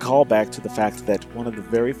callback to the fact that one of the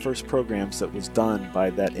very first programs that was done by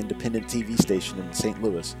that independent TV station in St.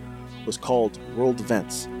 Louis was called World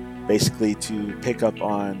Events, basically to pick up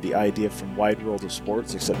on the idea from Wide World of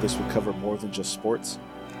Sports, except this would cover more than just sports.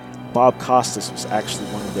 Bob Costas was actually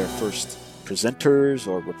one of their first presenters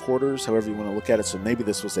or reporters, however you want to look at it, so maybe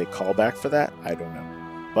this was a callback for that, I don't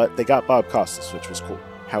know. But they got Bob Costas, which was cool.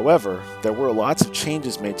 However, there were lots of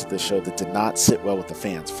changes made to this show that did not sit well with the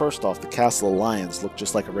fans. First off, the Castle of Lions looked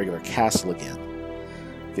just like a regular castle again.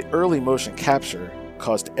 The early motion capture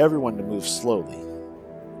caused everyone to move slowly.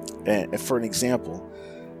 And for an example,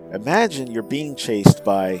 imagine you're being chased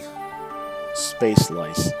by space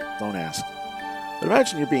lice. Don't ask. But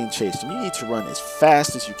imagine you're being chased and you need to run as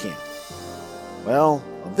fast as you can. Well,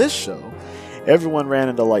 on this show, everyone ran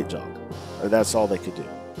into light jog. That's all they could do.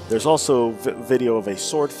 There's also video of a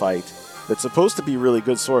sword fight that's supposed to be a really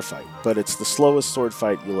good sword fight, but it's the slowest sword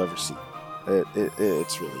fight you'll ever see.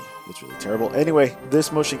 It's really terrible. Anyway,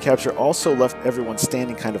 this motion capture also left everyone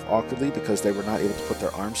standing kind of awkwardly because they were not able to put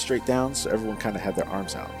their arms straight down, so everyone kind of had their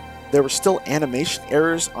arms out. There were still animation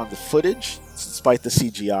errors on the footage, despite the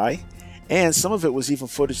CGI, and some of it was even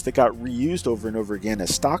footage that got reused over and over again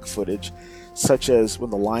as stock footage, such as when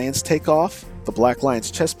the lions take off, the Black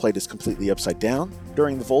Lion's chest plate is completely upside down.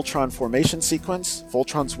 During the Voltron formation sequence,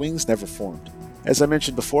 Voltron's wings never formed. As I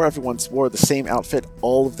mentioned before, everyone wore the same outfit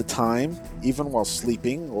all of the time, even while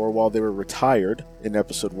sleeping or while they were retired in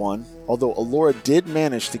episode 1, although Allura did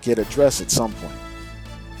manage to get a dress at some point.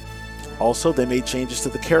 Also, they made changes to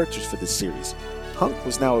the characters for this series. Hunk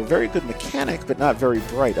was now a very good mechanic, but not very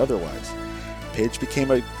bright otherwise. Pidge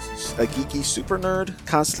became a geeky super nerd,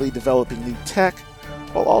 constantly developing new tech,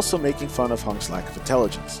 while also making fun of Hunk's lack of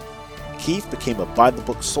intelligence. Keith became a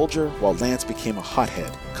by-the-book soldier, while Lance became a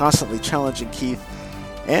hothead, constantly challenging Keith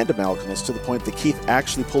and Amalgamus to the point that Keith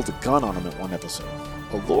actually pulled a gun on him in one episode.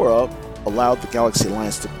 Allura allowed the Galaxy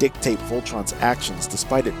Alliance to dictate Voltron's actions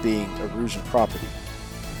despite it being Erusian property.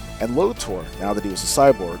 And Lotor, now that he was a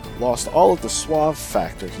cyborg, lost all of the suave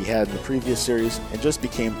factor he had in the previous series and just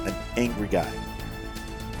became an angry guy.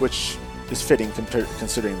 Which is fitting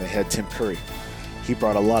considering they had Tim Curry. He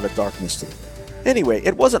brought a lot of darkness to them. Anyway,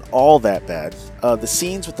 it wasn't all that bad. The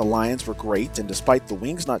scenes with the lions were great, and despite the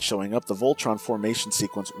wings not showing up, the Voltron formation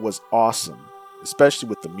sequence was awesome, especially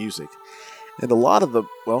with the music. And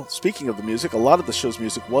speaking of the music, a lot of the show's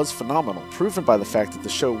music was phenomenal, proven by the fact that the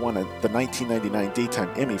show won the 1999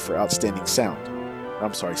 Daytime Emmy for Outstanding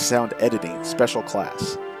Sound Editing, Special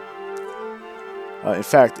Class. In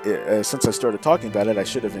fact, since I started talking about it, I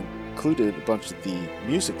should have included a bunch of the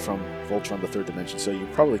music from Voltron the Third Dimension, so you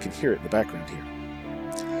probably can hear it in the background here.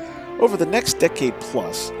 Over the next decade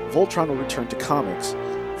plus, Voltron will return to comics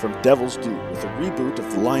from Devil's Due with a reboot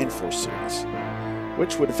of the Lion Force series,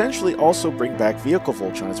 which would eventually also bring back Vehicle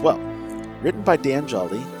Voltron as well. Written by Dan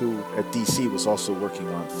Jolly, who at DC was also working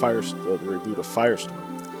on the reboot of Firestorm.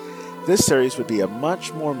 This series would be a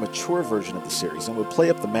much more mature version of the series and would play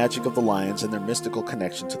up the magic of the lions and their mystical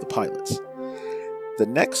connection to the pilots. The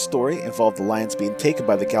next story involved the lions being taken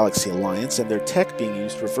by the Galaxy Alliance and their tech being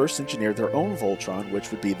used to reverse engineer their own Voltron, which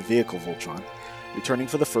would be the Vehicle Voltron, returning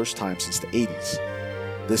for the first time since the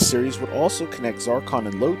 80s. This series would also connect Zarkon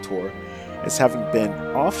and Lotor as having been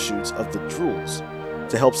offshoots of the Drools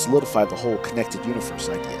to help solidify the whole connected universe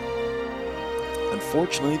idea.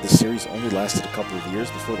 Unfortunately, the series only lasted a couple of years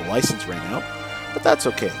before the license ran out, but that's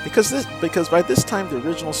okay, because by this time the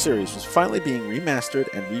original series was finally being remastered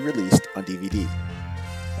and re-released on DVD.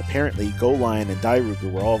 Apparently, Go Lion and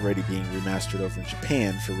Dairugu were already being remastered over in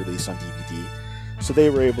Japan for release on DVD, so they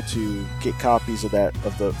were able to get copies of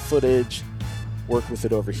the footage, work with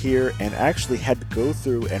it over here, and actually had to go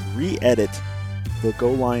through and re-edit the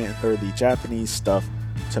Go Lion or the Japanese stuff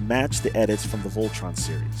to match the edits from the Voltron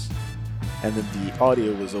series. And then the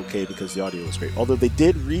audio was okay because the audio was great. Although they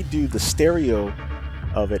did redo the stereo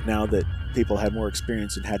of it now that people had more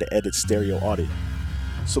experience in how to edit stereo audio.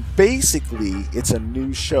 So basically, it's a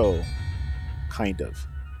new show, kind of.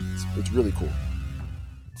 It's really cool.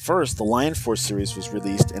 First, the Lion Force series was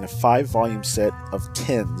released in a 5-volume set of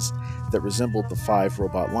tins that resembled the 5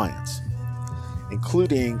 robot lions,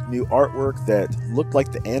 including new artwork that looked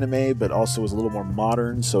like the anime but also was a little more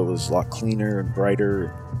modern, so it was a lot cleaner and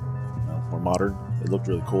brighter, more modern. It looked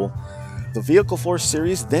really cool. The Vehicle Force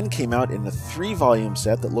series then came out in a 3-volume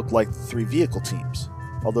set that looked like the 3 vehicle teams,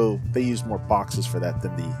 although they used more boxes for that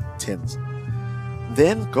than the tins.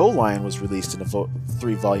 Then Go Lion was released in a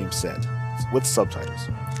 3-volume set with subtitles.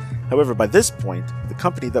 However, by this point, the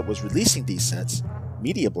company that was releasing these sets,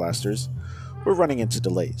 Media Blasters, were running into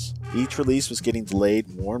delays. Each release was getting delayed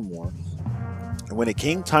more and more, and when it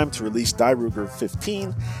came time to release Die Ruger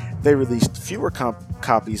 15, they released fewer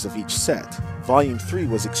copies of each set. Volume 3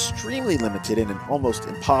 was extremely limited and almost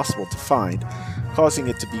impossible to find, causing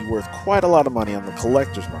it to be worth quite a lot of money on the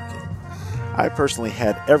collector's market. I personally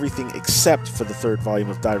had everything except for the 3rd volume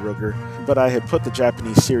of Die Ruger, but I had put the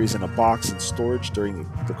Japanese series in a box in storage during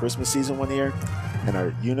the Christmas season one year, and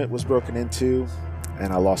our unit was broken into,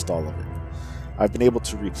 and I lost all of it. I've been able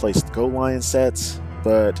to replace the Go Lion sets,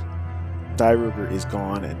 but Die Ruger is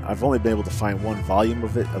gone, and I've only been able to find 1 volume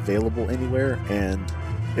of it available anywhere, and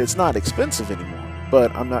it's not expensive anymore,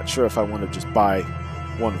 but I'm not sure if I want to just buy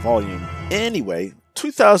 1 volume. Anyway,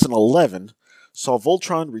 2011 saw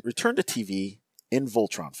Voltron return to TV in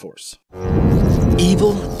Voltron Force.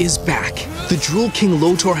 Evil is back. The Drool King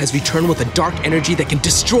Lotor has returned with a dark energy that can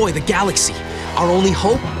destroy the galaxy. Our only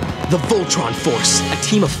hope? The Voltron Force, a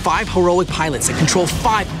team of 5 heroic pilots that control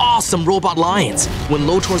 5 awesome robot lions. When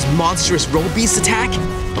Lotor's monstrous road beasts attack,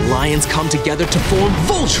 the lions come together to form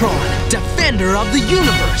Voltron, defender of the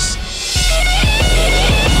universe.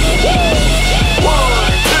 1, 2,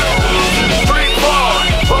 3,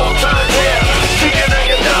 4. Voltron here. Kicking at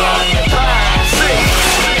your door. 5,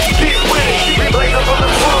 6. Keep winning. We blaze up on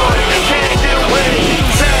the floor. Can't do winning.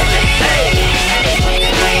 7, 8.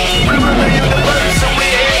 We run the universe and we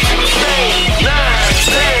here to stay. 9,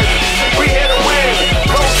 10. We here to win.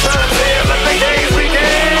 Voltron's here. Let the days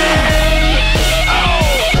begin. Oh,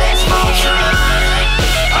 that's Voltron.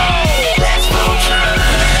 Oh, that's Voltron.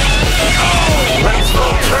 Oh, that's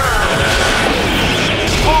Voltron.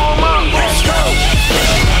 Form up. Let's go.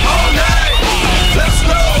 All night. Let's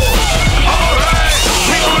go. All right.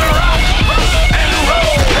 We gonna rock and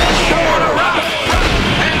roll. We wanna rock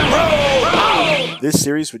and roll. This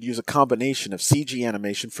series would use a combination of CG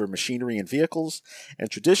animation for machinery and vehicles, and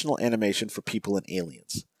traditional animation for people and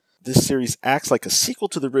aliens. This series acts like a sequel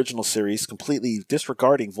to the original series, completely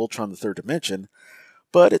disregarding Voltron the Third Dimension,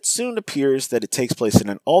 but it soon appears that it takes place in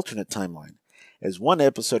an alternate timeline, as one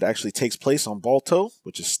episode actually takes place on Balto,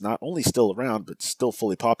 which is not only still around, but still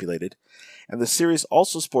fully populated, and the series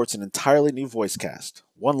also sports an entirely new voice cast,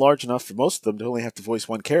 one large enough for most of them to only have to voice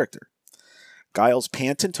one character. Giles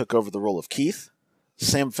Panton took over the role of Keith,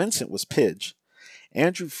 Sam Vincent was Pidge,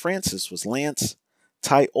 Andrew Francis was Lance,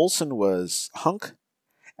 Ty Olson was Hunk,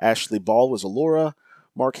 Ashley Ball was Allura,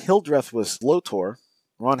 Mark Hildreth was Lotor,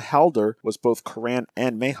 Ron Halder was both Karan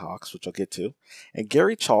and Mayhawks, which I'll get to, and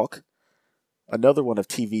Gary Chalk, another one of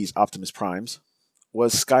TV's Optimus Primes,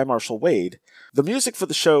 was Sky Marshal Wade. The music for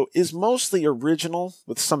the show is mostly original,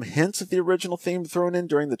 with some hints of the original theme thrown in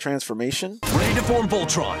during the transformation. Ready to form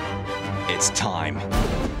Voltron. It's time.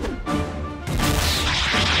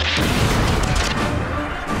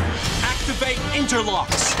 Activate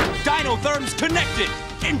interlocks. Dinotherms connected.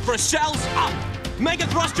 Infrashells up. Mega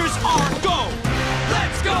thrusters are go.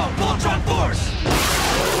 Let's go, Voltron Force!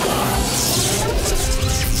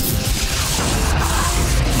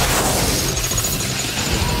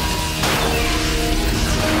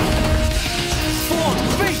 Form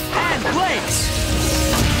feet and legs.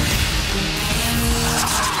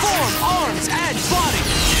 Form arms and body.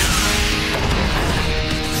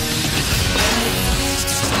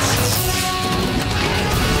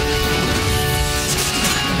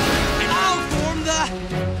 I'll form the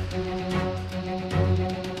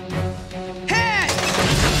head.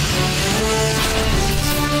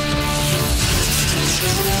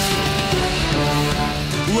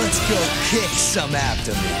 Let's go kick some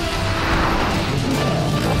after me.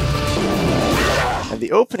 And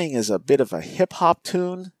the opening is a bit of a hip-hop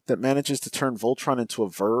tune that manages to turn Voltron into a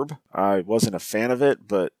verb. I wasn't a fan of it,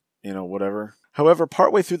 but, whatever. However,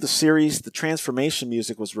 partway through the series, the transformation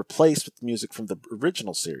music was replaced with music from the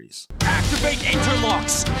original series. Activate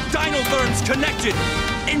interlocks. Dinotherms connected.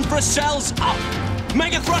 Infrashells up.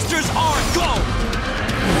 Mega thrusters are go.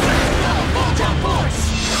 Let's go, Voltron Force!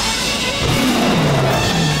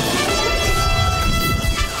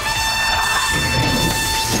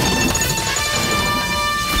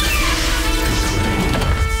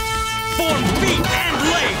 Form feet and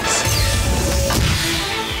legs.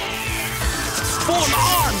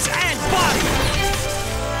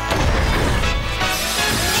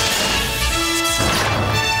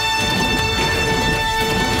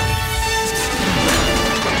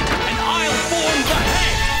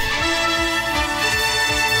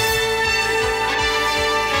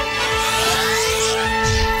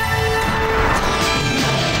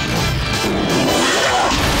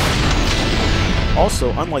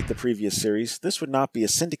 Also, unlike the previous series, this would not be a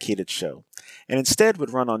syndicated show, and instead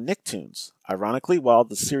would run on Nicktoons. Ironically, while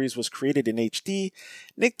the series was created in HD,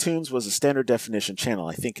 Nicktoons was a standard definition channel.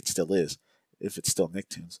 I think it still is, if it's still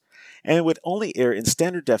Nicktoons. And it would only air in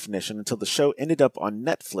standard definition until the show ended up on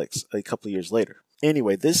Netflix a couple years later.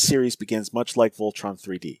 Anyway, this series begins much like Voltron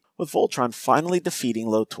 3D, with Voltron finally defeating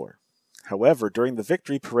Lotor. However, during the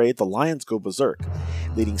victory parade, the Lions go berserk,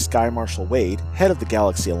 leading Sky Marshal Wade, head of the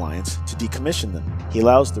Galaxy Alliance, to decommission them. He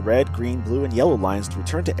allows the red, green, blue, and yellow lions to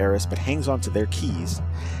return to Eris but hangs on to their keys,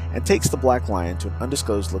 and takes the black lion to an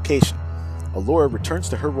undisclosed location. Allura returns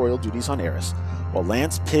to her royal duties on Eris, while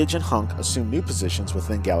Lance, Pidge, and Hunk assume new positions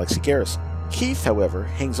within Galaxy Garrison. Keith, however,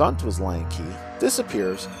 hangs on to his lion key,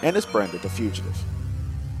 disappears, and is branded a fugitive.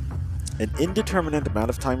 An indeterminate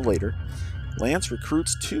amount of time later, Lance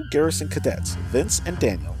recruits 2 garrison cadets, Vince and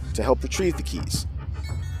Daniel, to help retrieve the keys.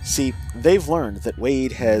 See, they've learned that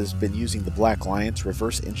Wade has been using the Black Lion to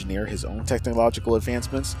reverse engineer his own technological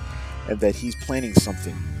advancements, and that he's planning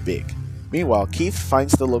something big. Meanwhile, Keith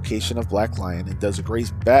finds the location of Black Lion and does a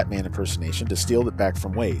great Batman impersonation to steal it back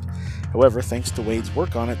from Wade. However, thanks to Wade's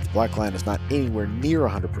work on it, the Black Lion is not anywhere near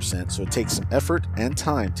 100%, so it takes some effort and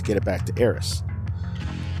time to get it back to Eris.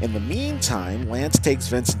 In the meantime, Lance takes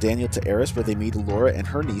Vince and Daniel to Eris, where they meet Allura and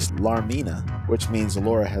her niece, Larmina, which means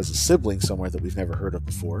Allura has a sibling somewhere that we've never heard of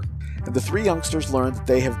before. And the 3 youngsters learn that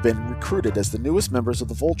they have been recruited as the newest members of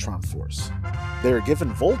the Voltron Force. They are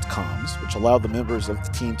given Voltcoms, which allow the members of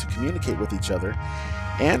the team to communicate with each other,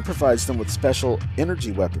 and provides them with special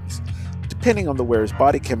energy weapons, depending on the wearer's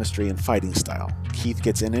body chemistry and fighting style. Keith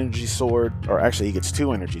gets an energy sword, or actually he gets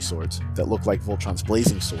 2 energy swords that look like Voltron's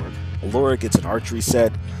blazing sword. Allura gets an archery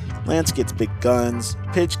set, Lance gets big guns,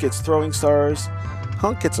 Pidge gets throwing stars,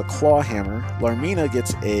 Hunk gets a claw hammer, Larmina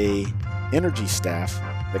gets a energy staff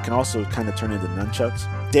that can also kind of turn into nunchucks.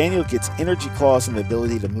 Daniel gets energy claws and the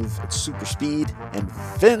ability to move at super speed, and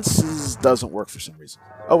Vince's doesn't work for some reason.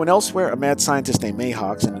 Oh, and elsewhere, a mad scientist named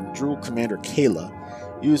Mayhawks and a Drool commander Kayla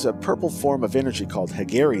use a purple form of energy called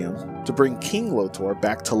Hegarium to bring King Lotor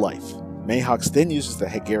back to life. Mayhawks then uses the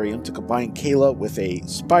Hegarium to combine Kayla with a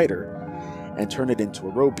spider and turn it into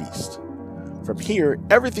a roe-beast. From here,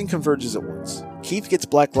 everything converges at once. Keith gets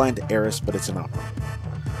Black Lion to Eris, but it's inoperable.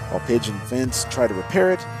 While Pidge and Vince try to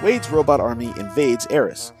repair it, Wade's robot army invades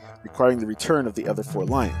Eris, requiring the return of the other 4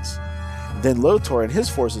 lions. Then Lotor and his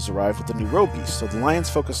forces arrive with the new roe-beast, so the lions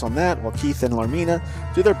focus on that while Keith and Larmina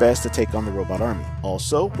do their best to take on the robot army.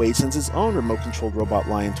 Also, Wade sends his own remote-controlled robot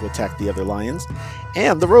lion to attack the other lions,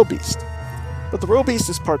 and the roe-beast. But the roe-beast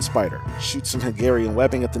is part spider, shoots some Hegarian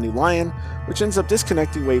webbing at the new lion, which ends up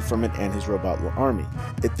disconnecting Wade from it and his robot army.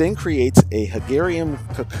 It then creates a Hegarian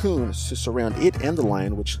cocoon to surround it and the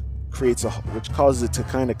lion, which causes it to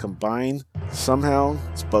kind of combine somehow.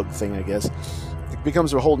 It's a bug thing, I guess. It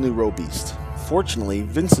becomes a whole new roe-beast. Fortunately,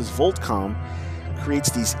 Vince's Voltcom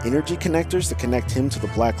creates these energy connectors that connect him to the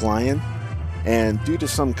Black Lion, and due to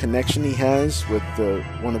some connection he has with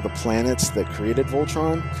one of the planets that created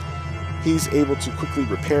Voltron, he's able to quickly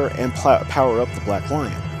repair and power up the Black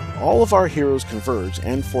Lion. All of our heroes converge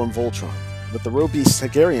and form Voltron, but the roe-beast's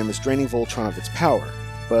Hegarium is draining Voltron of its power.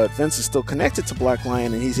 But Vince is still connected to Black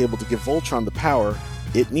Lion, and he's able to give Voltron the power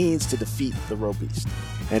it needs to defeat the roe-beast.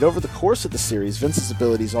 And over the course of the series, Vince's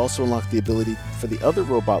abilities also unlock the ability for the other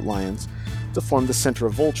robot lions to form the center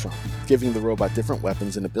of Voltron, giving the robot different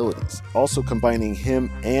weapons and abilities. Also combining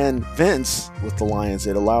him and Vince with the lions,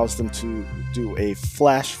 it allows them to do a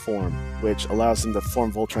flash form, which allows them to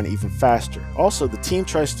form Voltron even faster. Also, the team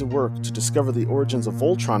tries to work to discover the origins of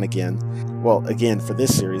Voltron again for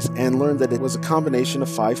this series, and learn that it was a combination of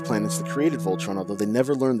 5 planets that created Voltron, although they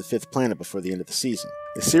never learned the 5th planet before the end of the season.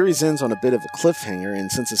 The series ends on a bit of a cliffhanger,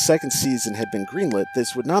 and since the 2nd season had been greenlit,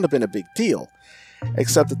 this would not have been a big deal,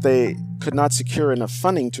 except that they could not secure enough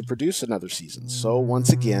funding to produce another season, so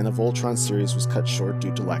once again a Voltron series was cut short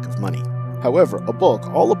due to lack of money. However, a book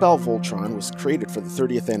all about Voltron was created for the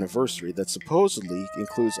 30th anniversary that supposedly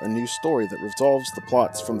includes a new story that resolves the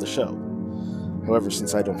plots from the show. However,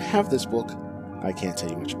 since I don't have this book, I can't tell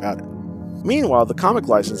you much about it. Meanwhile, the comic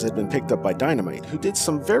license had been picked up by Dynamite, who did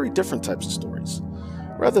some very different types of stories.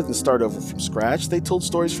 Rather than start over from scratch, they told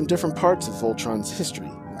stories from different parts of Voltron's history,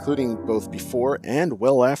 including both before and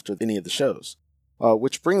well after any of the shows.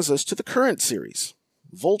 Which brings us to the current series,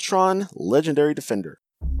 Voltron Legendary Defender.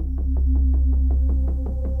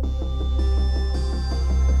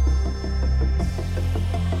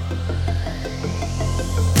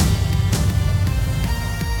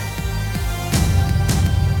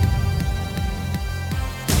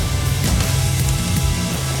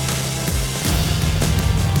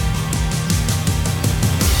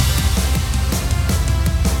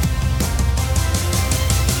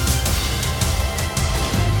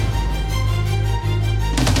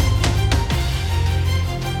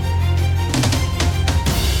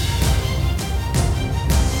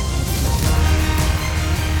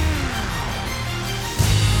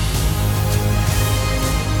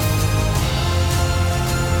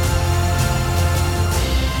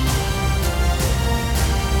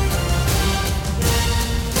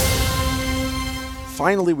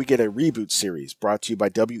 Finally, we get a reboot series brought to you by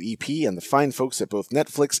WEP and the fine folks at both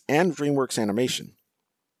Netflix and DreamWorks Animation.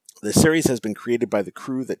 The series has been created by the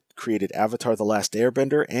crew that created Avatar: The Last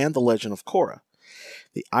Airbender and The Legend of Korra.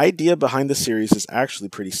 The idea behind the series is actually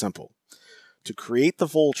pretty simple. To create the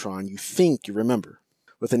Voltron you think you remember.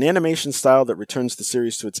 With an animation style that returns the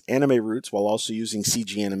series to its anime roots while also using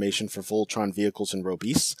CG animation for Voltron vehicles and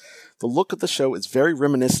robeasts, the look of the show is very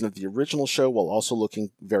reminiscent of the original show while also looking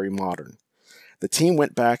very modern. The team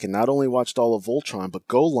went back and not only watched all of Voltron, but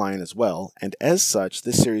Go Lion as well, and as such,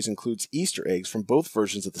 this series includes Easter eggs from both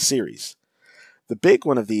versions of the series. The big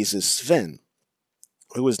one of these is Sven,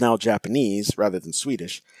 who is now Japanese rather than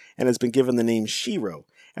Swedish, and has been given the name Shiro,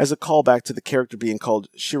 as a callback to the character being called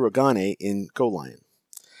Shirogane in Go Lion.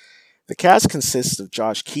 The cast consists of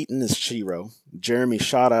Josh Keaton as Shiro, Jeremy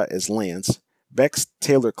Shada as Lance, Bex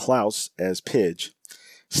Taylor Klaus as Pidge,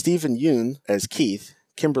 Stephen Yoon as Keith,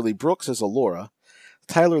 Kimberly Brooks as Allura,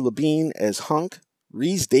 Tyler Labine as Hunk,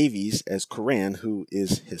 Reese Davies as Koran, who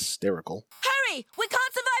is hysterical. Hurry! We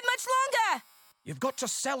can't survive much longer! You've got to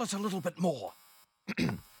sell it a little bit more.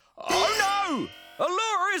 Oh no!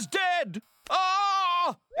 Allura is dead!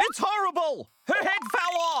 Ah! It's horrible! Her head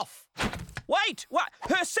fell off! Wait! What?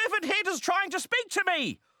 Her severed head is trying to speak to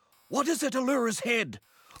me! What is it, Allura's head?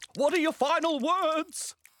 What are your final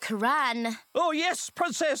words? Koran. Oh yes,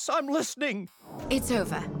 Princess, I'm listening. It's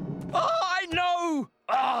over. Oh, I know!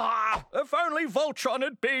 Ah! If only Voltron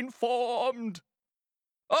had been formed!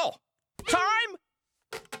 Oh!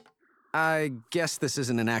 Time? I guess this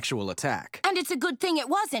isn't an actual attack. And it's a good thing it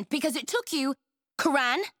wasn't, because it took you...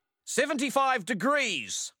 Koran? 75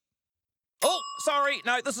 degrees. Oh, sorry.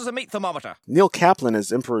 No, this is a meat thermometer. Neil Kaplan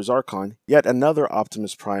as Emperor Zarkon, yet another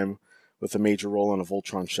Optimus Prime with a major role on a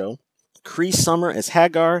Voltron show. Cree Summer as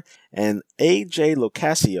Hagar, and A.J.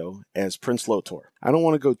 Locascio as Prince Lotor. I don't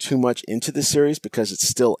want to go too much into this series because it's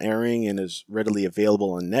still airing and is readily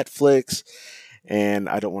available on Netflix, and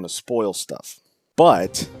I don't want to spoil stuff.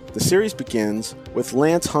 But the series begins with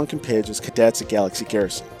Lance, Hunk, and Pidge as cadets at Galaxy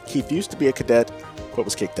Garrison. Keith used to be a cadet, but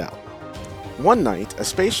was kicked out. One night, a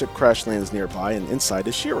spaceship crash lands nearby, and inside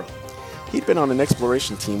is Shiro. He'd been on an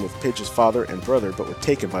exploration team with Pidge's father and brother, but were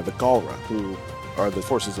taken by the Galra, who are the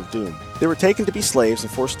forces of doom. They were taken to be slaves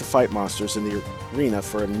and forced to fight monsters in the arena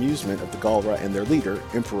for amusement of the Galra and their leader,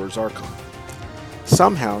 Emperor Zarkon.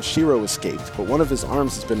 Somehow, Shiro escaped, but one of his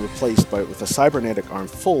arms has been replaced with a cybernetic arm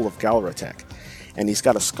full of Galra tech, and he's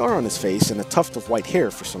got a scar on his face and a tuft of white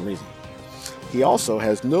hair for some reason. He also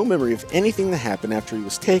has no memory of anything that happened after he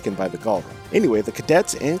was taken by the Galra. Anyway, the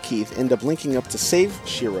cadets and Keith end up linking up to save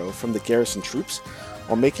Shiro from the garrison troops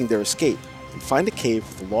while making their escape, and find a cave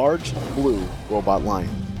with a large, blue robot lion.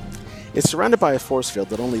 It's surrounded by a force field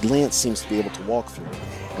that only Lance seems to be able to walk through,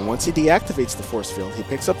 and once he deactivates the force field, he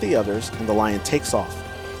picks up the others and the lion takes off,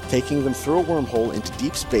 taking them through a wormhole into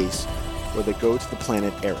deep space where they go to the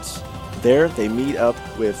planet Eris. There, they meet up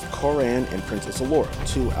with Koran and Princess Allura,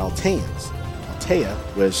 two Alteans. Altea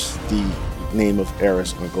was the name of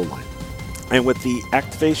Eris on Go Lion. And with the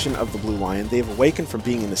activation of the Blue Lion, they have awakened from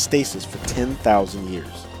being in a stasis for 10,000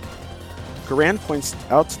 years. Koran points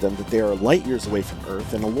out to them that they are light years away from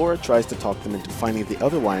Earth, and Allura tries to talk them into finding the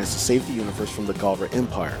other lions to save the universe from the Galra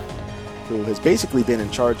Empire, who has basically been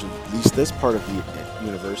in charge of at least this part of the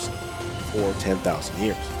universe for 10,000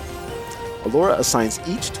 years. Allura assigns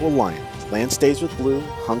each to a lion. Lance stays with blue,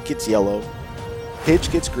 Hunk gets yellow,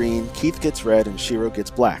 Pidge gets green, Keith gets red, and Shiro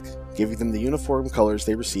gets black, giving them the uniform colors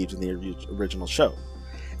they received in the original show.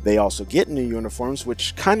 They also get new uniforms,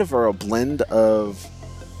 which kind of are a blend of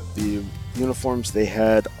the uniforms they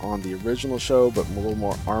had on the original show, but a little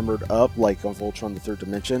more armored up, like on Voltron: The Third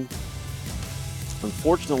Dimension.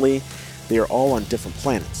 Unfortunately, they are all on different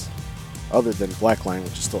planets, other than Black Lion,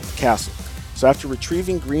 which is still in the castle. So after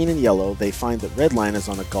retrieving green and yellow, they find that Red Lion is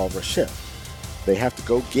on a Galra ship. They have to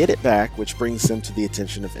go get it back, which brings them to the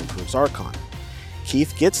attention of Emperor Zarkon.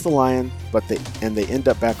 Keith gets the lion, but they end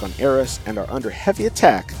up back on Eris and are under heavy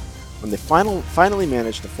attack when they finally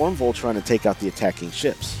manage to form Voltron and take out the attacking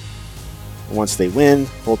ships. And once they win,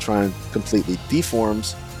 Voltron completely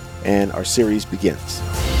deforms, and our series begins.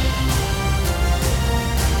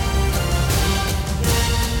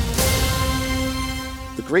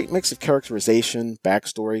 The great mix of characterization,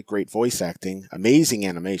 backstory, great voice acting, amazing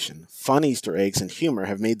animation, fun Easter eggs, and humor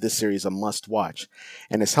have made this series a must-watch,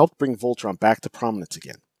 and has helped bring Voltron back to prominence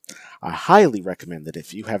again. I highly recommend that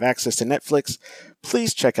if you have access to Netflix,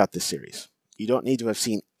 please check out this series. You don't need to have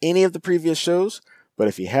seen any of the previous shows, but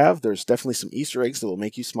if you have, there's definitely some Easter eggs that will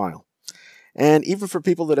make you smile. And even for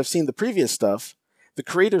people that have seen the previous stuff, the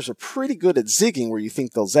creators are pretty good at zigging where you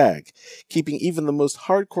think they'll zag, keeping even the most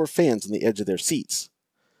hardcore fans on the edge of their seats.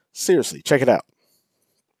 Seriously, check it out.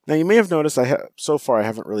 Now, you may have noticed so far I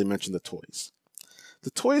haven't really mentioned the toys.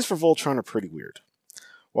 The toys for Voltron are pretty weird.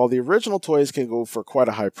 While the original toys can go for quite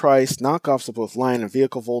a high price, knockoffs of both line and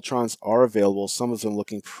vehicle Voltrons are available, some of them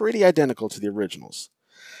looking pretty identical to the originals.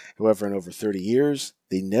 However, in over 30 years,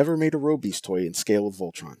 they never made a Robeast toy in scale with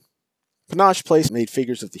Voltron. Panache Place made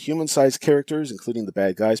figures of the human-sized characters, including the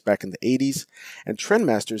bad guys, back in the 80s, and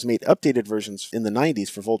Trendmasters made updated versions in the 90s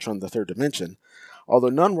for Voltron the Third Dimension, although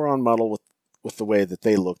none were on model with the way that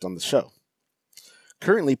they looked on the show.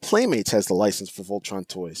 Currently, Playmates has the license for Voltron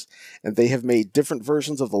toys, and they have made different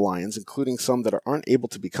versions of the Lions, including some that aren't able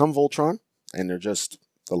to become Voltron, and they're just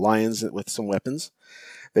the Lions with some weapons.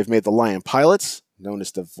 They've made the Lion Pilots, known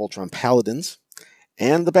as the Voltron Paladins,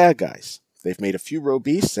 and the bad guys. They've made a few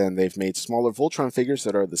Robeasts, and they've made smaller Voltron figures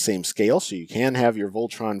that are the same scale, so you can have your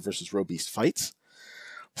Voltron versus Robeast fights.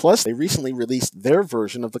 Plus, they recently released their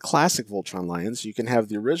version of the classic Voltron Lions, so you can have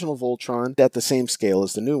the original Voltron at the same scale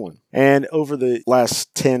as the new one. And over the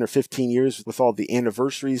last 10 or 15 years, with all the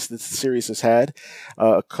anniversaries that the series has had,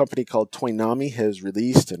 a company called Toynami has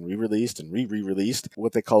released and re-released and re-released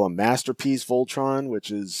what they call a Masterpiece Voltron, which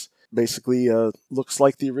is basically looks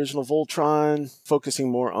like the original Voltron, focusing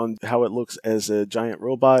more on how it looks as a giant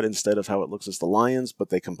robot instead of how it looks as the Lions, but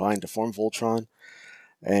they combine to form Voltron.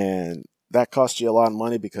 And that costs you a lot of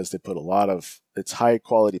money because they put a lot of it's high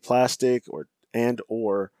quality plastic or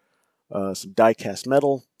some die-cast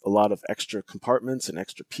metal, a lot of extra compartments and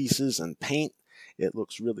extra pieces and paint. It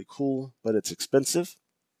looks really cool, but it's expensive.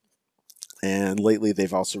 And lately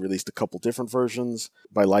they've also released a couple different versions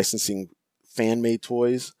by licensing fan-made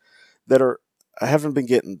toys that haven't been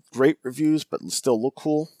getting great reviews, but still look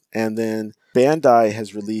cool. And then Bandai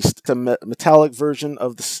has released a metallic version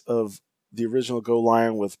of the original Go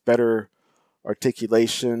Lion with better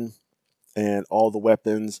articulation and all the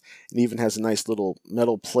weapons, and even has a nice little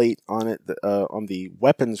metal plate on it on the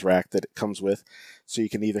weapons rack that it comes with, so you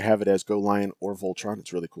can either have it as Go Lion or Voltron.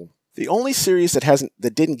 It's really cool. The only series that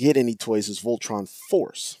didn't get any toys is Voltron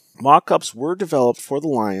Force. Mock-ups were developed for the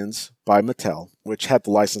Lions by Mattel, which had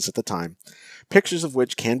the license at the time, pictures of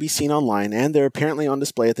which can be seen online, and they're apparently on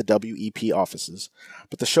display at the WEP offices.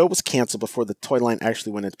 But the show was canceled before the toy line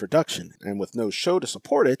actually went into production, and with no show to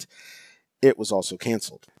support it, it was also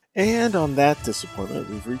canceled. And on that disappointment,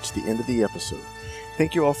 we've reached the end of the episode.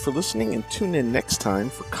 Thank you all for listening, and tune in next time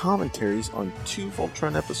for commentaries on 2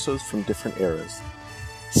 Voltron episodes from different eras.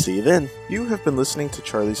 See you then. You have been listening to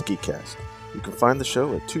Charlie's Geekcast. You can find the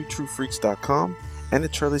show at twotruefreaks.com and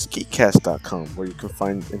at charliesgeekcast.com, where you can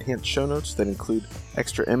find enhanced show notes that include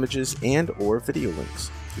extra images and or video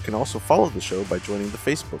links. You can also follow the show by joining the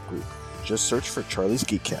Facebook group. Just search for Charlie's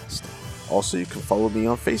Geekcast. Also, you can follow me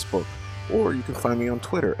on Facebook, or you can find me on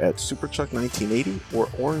Twitter at SuperChuck1980 or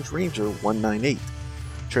OrangeRanger198.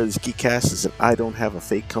 Charlie's Geekcast is an I Don't Have a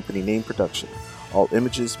Fake company name production. All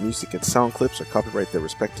images, music, and sound clips are copyright their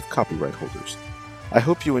respective copyright holders. I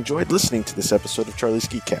hope you enjoyed listening to this episode of Charlie's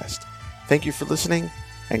Geekcast. Thank you for listening,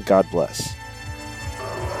 and God bless.